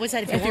shoot, what was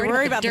that? If you're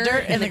worried about the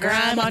dirt and the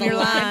grime on your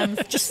line,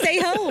 lines. just stay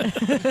home.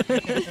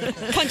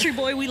 Country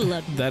boy, we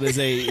love you. That is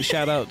a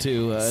shout out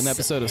to an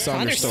episode of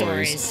Sonder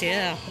Stories.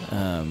 Yeah.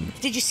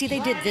 Did you see they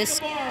did this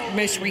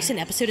most recent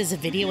episode as a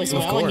video as Of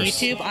well on course.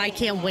 YouTube? I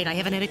can't wait. I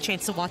haven't had a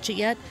chance to watch it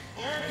yet.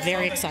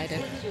 Very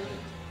excited.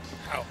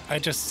 Oh, I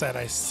just said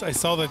I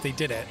saw that they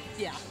did it.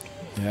 Yeah.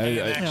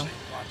 Yeah,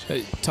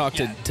 I talked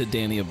to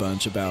Danny a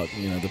bunch about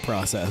the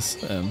process.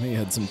 He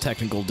had some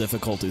technical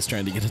difficulties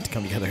trying to get it to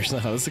come together, so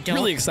I was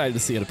really excited to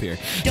see it appear.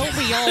 Don't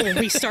we all when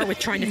we start with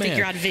trying to Man.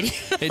 figure out a video?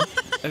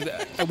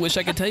 I wish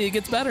I could tell you it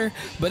gets better,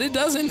 but it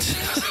doesn't.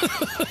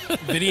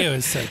 Video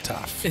is so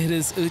tough. It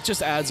is. It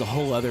just adds a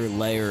whole other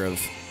layer of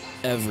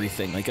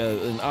everything. Like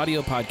an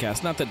audio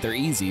podcast. Not that they're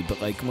easy, but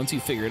like once you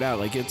figure it out,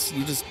 like you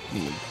just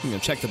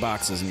check the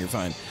boxes and you're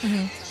fine.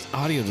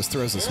 Audio just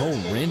throws this whole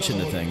wrench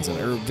into things,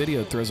 or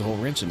video throws a whole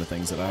wrench into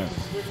things that I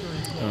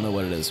don't know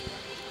what it is.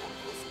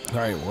 All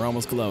right, we're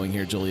almost glowing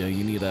here, Julia.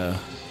 You need a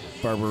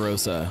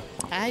Barbarossa.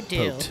 I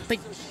do, Poked. but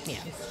yeah.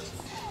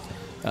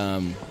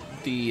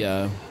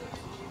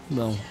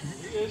 Well,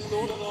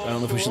 I don't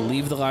know if we should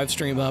leave the live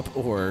stream up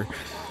or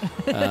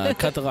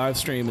cut the live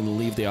stream and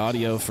leave the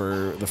audio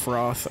for the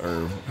froth,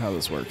 or how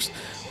this works.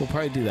 We'll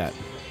probably do that.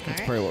 That's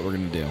right. probably what we're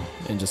going to do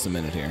in just a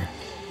minute here.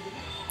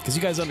 Because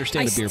you guys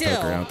understand I a beer still-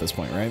 poker now at this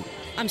point, right?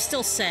 I'm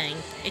still saying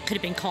it could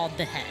have been called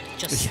The Head.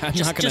 Just, Yeah, I'm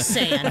just, not gonna- just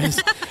saying. You're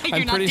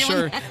I'm not pretty doing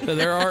sure that? that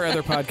there are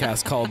other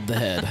podcasts called The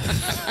Head.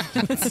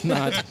 It's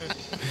not.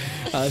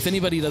 If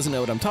anybody doesn't know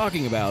what I'm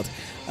talking about,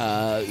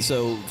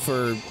 so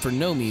for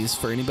Gnomies,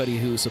 for anybody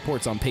who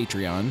supports on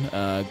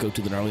Patreon, go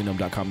to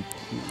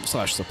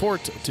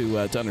thegnarlygnome.com/support to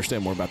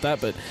understand more about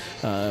that. But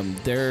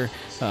they're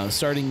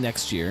starting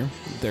next year.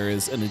 There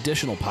is an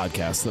additional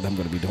podcast that I'm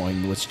going to be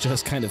doing, which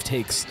just kind of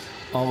takes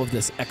all of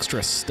this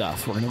extra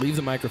stuff. We're going to leave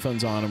the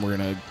microphones on, and we're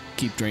going to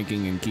keep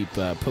drinking and keep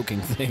poking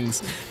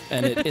things,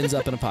 and it ends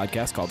up in a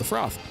podcast called The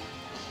Froth,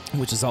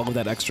 which is all of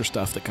that extra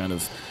stuff that kind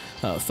of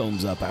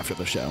foams up after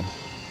the show.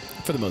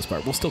 For the most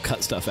part, we'll still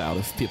cut stuff out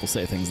if people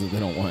say things that they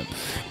don't want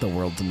the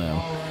world to know,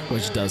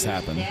 which does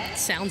happen.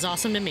 Sounds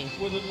awesome to me.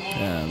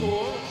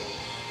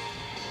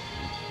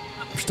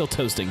 We're still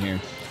toasting here.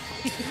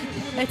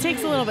 It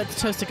takes a little bit to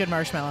toast a good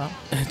marshmallow.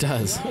 It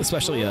does,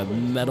 especially a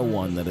metal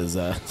one that is.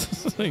 I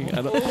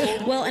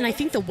don't, Well, and I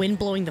think the wind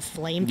blowing the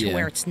flame to Yeah.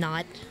 where it's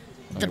not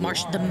the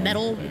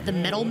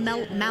metal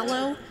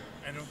mallow.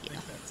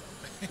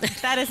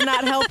 That is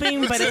not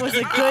helping, but it was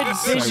a good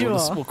sorry,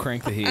 visual. we'll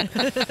crank the heat.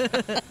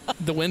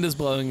 The wind is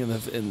blowing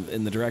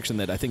in the direction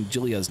that I think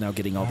Julia is now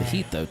getting all the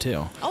heat, though,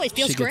 too. Oh, it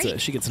feels she gets great.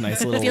 She gets a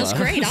nice little. It feels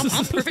great. I'm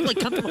perfectly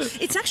comfortable.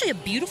 It's actually a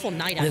beautiful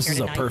night out This here is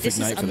a tonight. perfect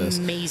night for this.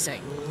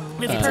 Amazing.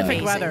 It's It's perfect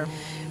amazing. weather.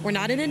 We're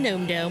not in a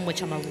gnome dome,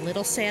 which I'm a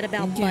little sad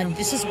about, Yeah. but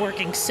this is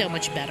working so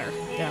much better.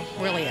 Yeah.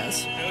 Really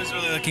is. I was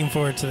really looking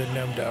forward to the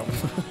Gnome Dome.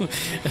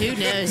 Who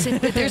knows?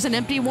 If there's an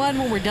empty one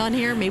when we're done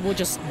here, maybe we'll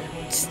just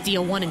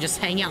steal one and just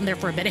hang out in there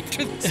for a bit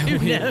after this. Who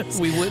knows?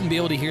 We wouldn't be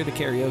able to hear the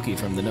karaoke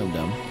from the Gnome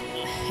Dome.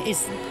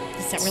 Is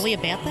that really a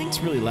bad thing?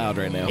 It's really loud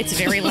right now. It's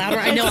very loud.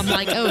 I know. I'm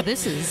like, oh,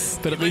 this is.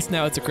 But at least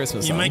now it's a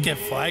Christmas You song. might get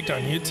flagged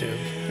on YouTube.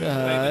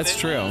 That's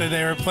true.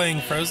 They were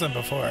playing Frozen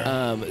before.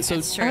 So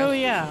That's true. Oh,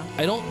 yeah.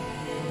 I don't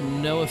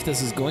know if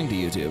this is going to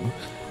YouTube.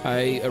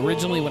 I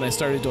originally, when I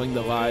started doing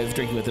the live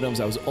Drinking with the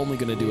Gnomes, I was only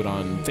going to do it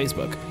on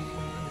Facebook.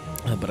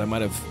 But I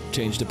might have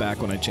changed it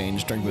back when I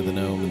changed Drinking with the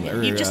Gnome.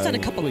 You've just done a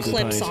couple Weekly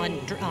clips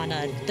Pint. on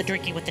the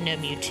Drinking with the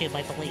Gnome YouTube,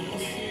 I believe.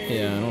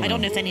 Yeah, I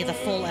don't know if any of the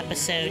full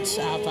episodes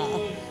of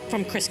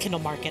from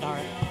Christkindlmarkt are.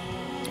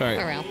 All right,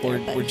 Around there,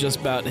 but- we're just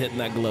about hitting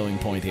that glowing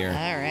point here.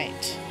 All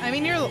right. I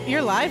mean,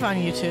 you're live on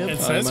YouTube. It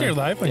says you're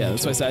live on Yeah,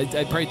 YouTube. that's what I said.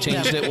 I probably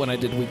changed it when I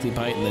did Weekly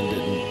Pint and then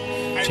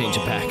didn't change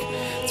it back.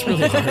 It's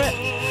really hard.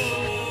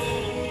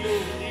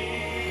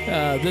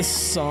 This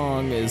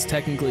song is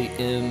technically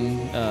in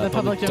The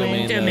public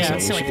domain. so Domain, we so I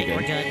should be think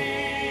we're good.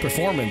 good.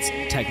 Performance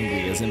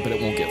technically isn't, but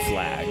it won't get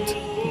flagged.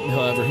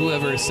 However,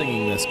 whoever is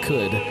singing this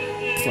could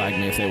flag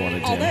me if they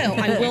wanted to. Although,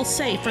 I will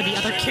say, for the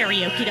other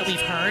karaoke that we've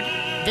heard,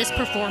 this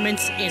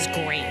performance is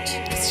great.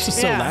 It's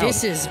just Yeah. so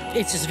loud.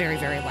 It's just very,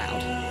 very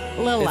loud.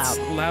 A little It's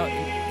loud.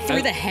 loud.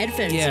 Through the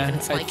headphones, Yeah, even,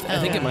 it's like, I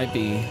think it might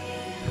be.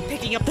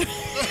 picking up the...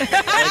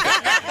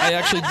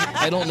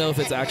 I don't know if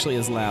it's actually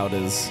as loud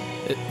as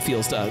it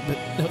feels to us, but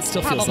no, it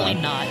still feels Probably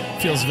loud.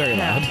 not. Feels very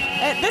loud.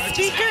 The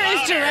speaker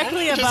is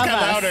directly Just above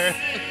got us. louder.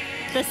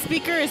 The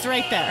speaker is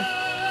right there.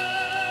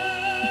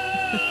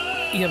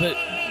 Yeah, but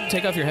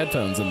take off your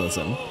headphones and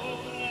listen.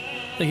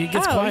 Like it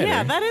gets Oh, quieter.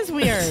 yeah, that is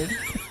weird.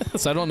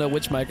 So I don't know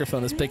which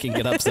microphone is picking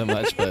it up so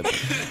much, but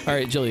all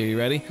right, Julia, are you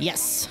ready?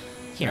 Yes.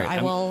 Here, All right,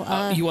 I will...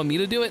 you want me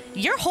to do it?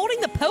 You're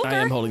holding the poker? I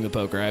am holding the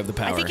poker. I have the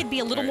power. I think it'd be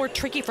a little more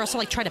tricky for us to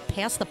like try to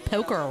pass the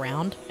poker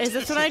around. Is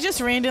this when I just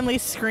randomly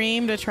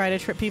scream to try to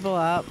trip people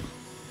up?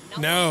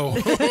 No.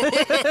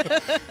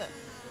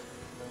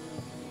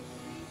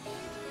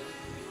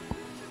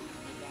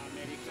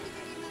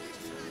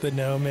 The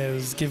gnome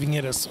is giving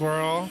it a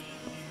swirl.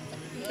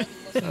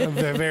 A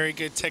very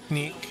good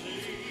technique.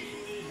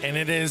 And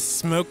it is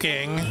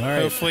smoking.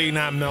 right. Hopefully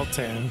not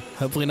melting.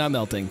 Hopefully not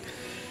melting.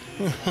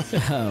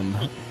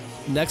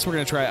 Next, we're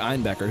going to try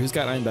Einbecker. Who's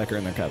got Einbecker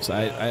in their cups?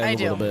 I have I a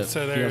do. little bit.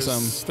 So You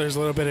have there's a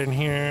little bit in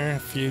here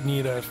if you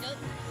need a...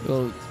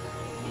 Well,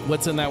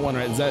 what's in that one?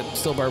 Right? Is that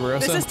still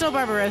Barbarossa? This is still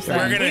Barbarossa.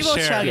 We're gonna we will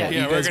share chug it. it.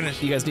 Yeah,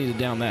 you guys need to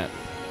down that.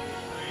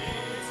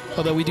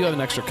 Although we do have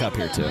an extra cup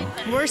here too.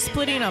 We're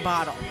splitting a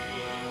bottle.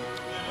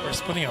 We're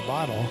splitting a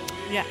bottle.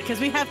 Yeah, because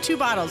we have 2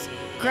 bottles.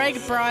 Greg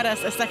brought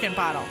us a second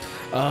bottle.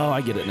 Oh,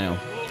 I get it now.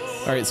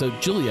 All right, so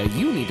Julia,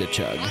 you need to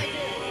chug.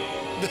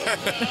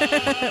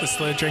 The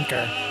slow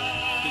drinker.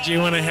 Did you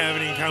want to have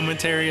any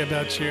commentary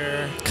about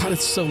your... God,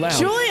 it's so loud.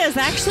 Julia is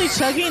actually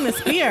chugging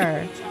this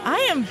beer. I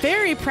am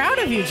very proud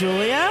of you,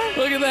 Julia.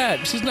 Look at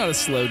that. She's not a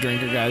slow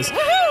drinker, guys.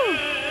 Woohoo!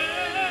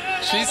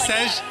 She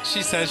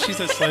says she's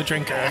a slow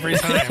drinker every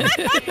time.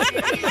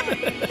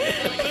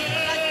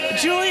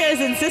 Julia is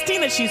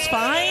insisting that she's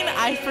fine.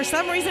 I, for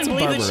some reason,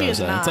 believe that she is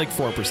Barbarossa. not. It's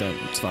like 4%.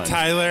 It's fine.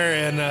 Tyler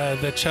and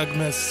the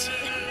Chugmas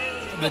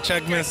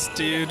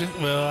dude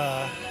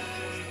will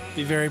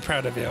be very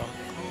proud of you.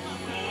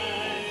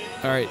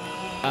 All right,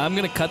 I'm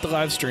gonna cut the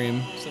live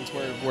stream since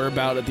we're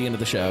about at the end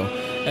of the show,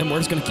 and we're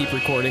just gonna keep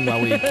recording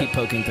while we keep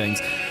poking things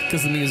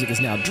because the music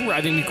is now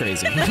driving me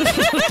crazy. I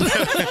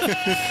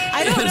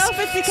don't know if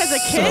it's because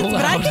of so kids,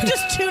 but I loud. can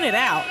just tune it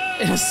out.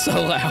 It is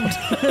so loud.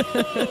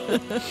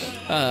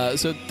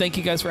 So thank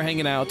you guys for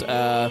hanging out.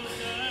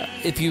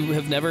 If you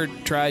have never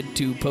tried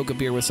to poke a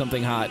beer with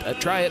something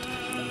hot, try it.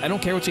 I don't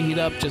care what you heat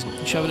up, just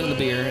shove it in the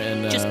beer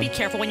and Just be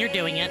careful when you're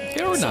doing it.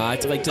 or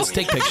not. Like, just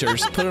take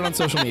pictures, put it on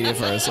social media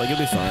for us. Like,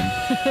 it'll be fun.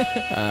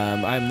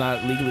 I'm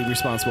not legally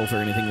responsible for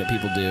anything that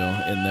people do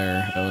in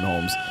their own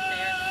homes.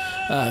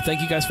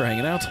 Thank you guys for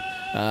hanging out.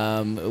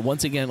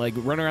 Once again, like,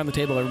 run around the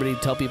table, everybody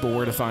tell people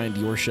where to find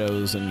your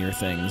shows and your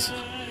things.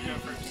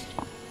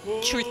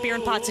 Truth Beer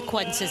and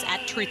Podsequences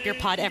at Truth Beer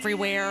Pod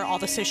everywhere. All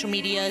the social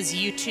medias,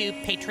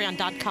 YouTube,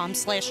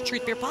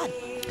 patreon.com/truthbeerpod.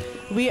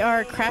 We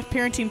are Craft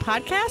Parenting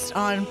Podcast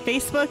on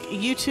Facebook,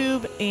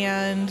 YouTube,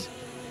 and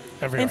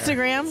Everywhere.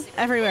 Instagram,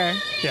 everywhere.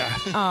 Yeah.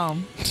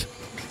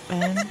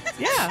 And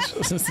yeah.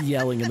 Just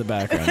yelling in the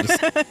background.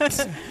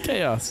 Just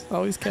chaos.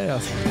 Always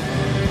chaos.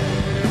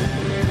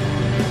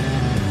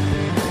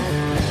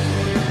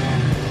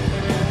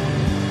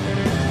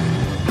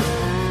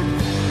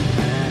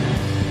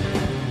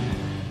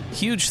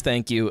 Huge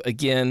thank you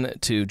again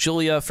to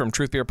Julia from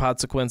Truth Beer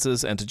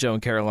Podsequences and to Joe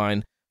and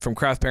Caroline from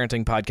Craft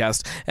Parenting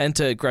Podcast and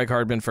to Greg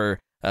Hardman for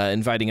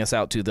inviting us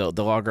out to the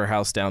Lager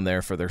House down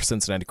there for their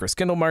Cincinnati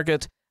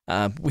Christkindlmarkt.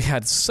 We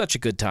had such a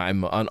good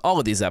time on all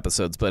of these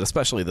episodes, but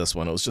especially this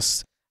one. It was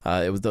just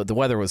the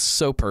weather was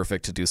so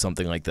perfect to do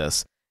something like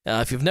this.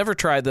 If you've never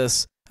tried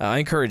this, I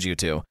encourage you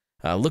to.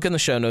 Look in the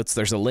show notes.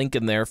 There's a link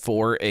in there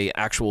for a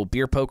actual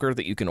beer poker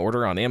that you can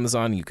order on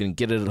Amazon. You can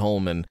get it at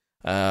home and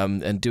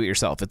do it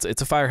yourself.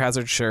 It's a fire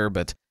hazard, sure,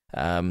 but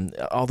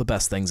all the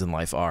best things in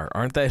life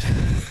aren't they?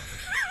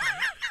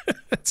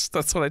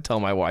 That's what I tell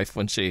my wife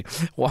when she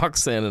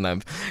walks in and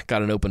I've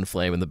got an open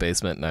flame in the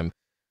basement and I'm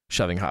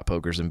shoving hot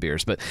pokers and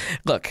beers. But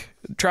look,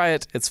 try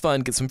it. It's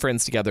fun. Get some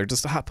friends together.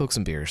 Just hot poke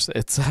some beers.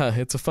 It's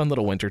a fun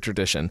little winter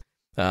tradition.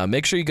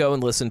 Make sure you go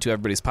and listen to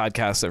everybody's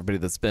podcasts, everybody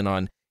that's been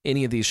on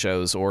any of these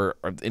shows or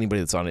anybody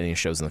that's on any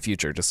shows in the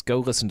future. Just go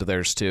listen to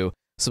theirs too.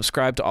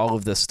 Subscribe to all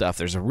of this stuff.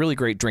 There's a really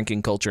great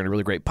drinking culture and a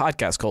really great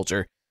podcast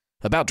culture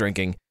about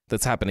drinking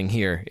that's happening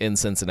here in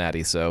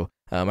Cincinnati. So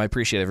I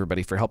appreciate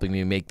everybody for helping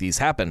me make these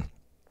happen.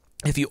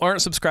 If you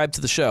aren't subscribed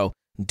to the show,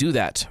 do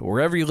that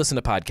wherever you listen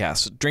to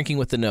podcasts. Drinking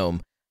with the Gnome.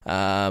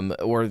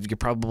 or there's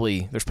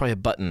probably a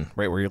button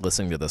right where you're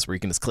listening to this where you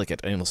can just click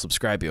it and it'll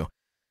subscribe you.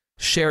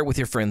 Share it with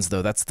your friends,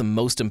 though. That's the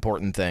most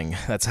important thing.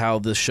 That's how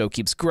this show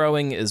keeps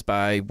growing, is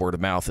by word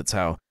of mouth. It's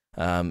how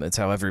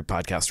every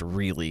podcast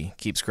really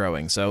keeps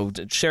growing. So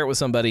share it with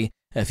somebody.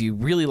 If you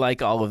really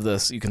like all of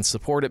this, you can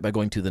support it by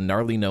going to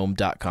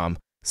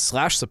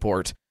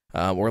thegnarlygnome.com/support.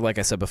 Or like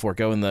I said before,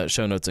 go in the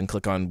show notes and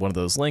click on one of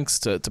those links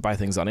to buy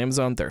things on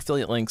Amazon. They're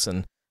affiliate links,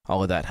 and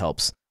all of that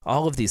helps.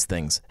 All of these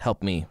things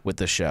help me with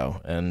the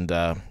show, and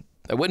I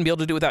wouldn't be able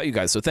to do it without you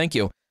guys, so thank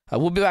you.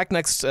 We'll be back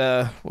next,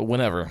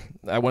 whenever.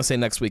 I want to say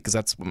next week because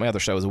that's my other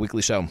show is a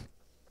weekly show.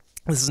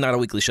 This is not a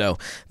weekly show.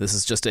 This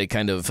is just a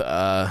kind of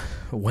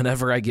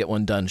whenever I get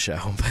one done show.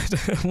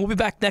 But we'll be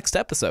back next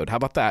episode. How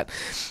about that?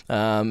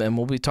 And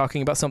we'll be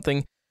talking about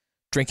something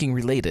drinking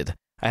related.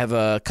 I have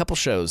a couple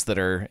shows that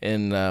are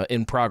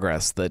in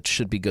progress that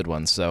should be good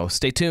ones, so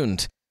stay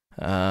tuned.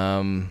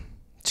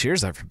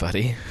 Cheers,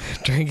 everybody.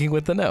 Drinking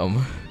with the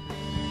Gnome.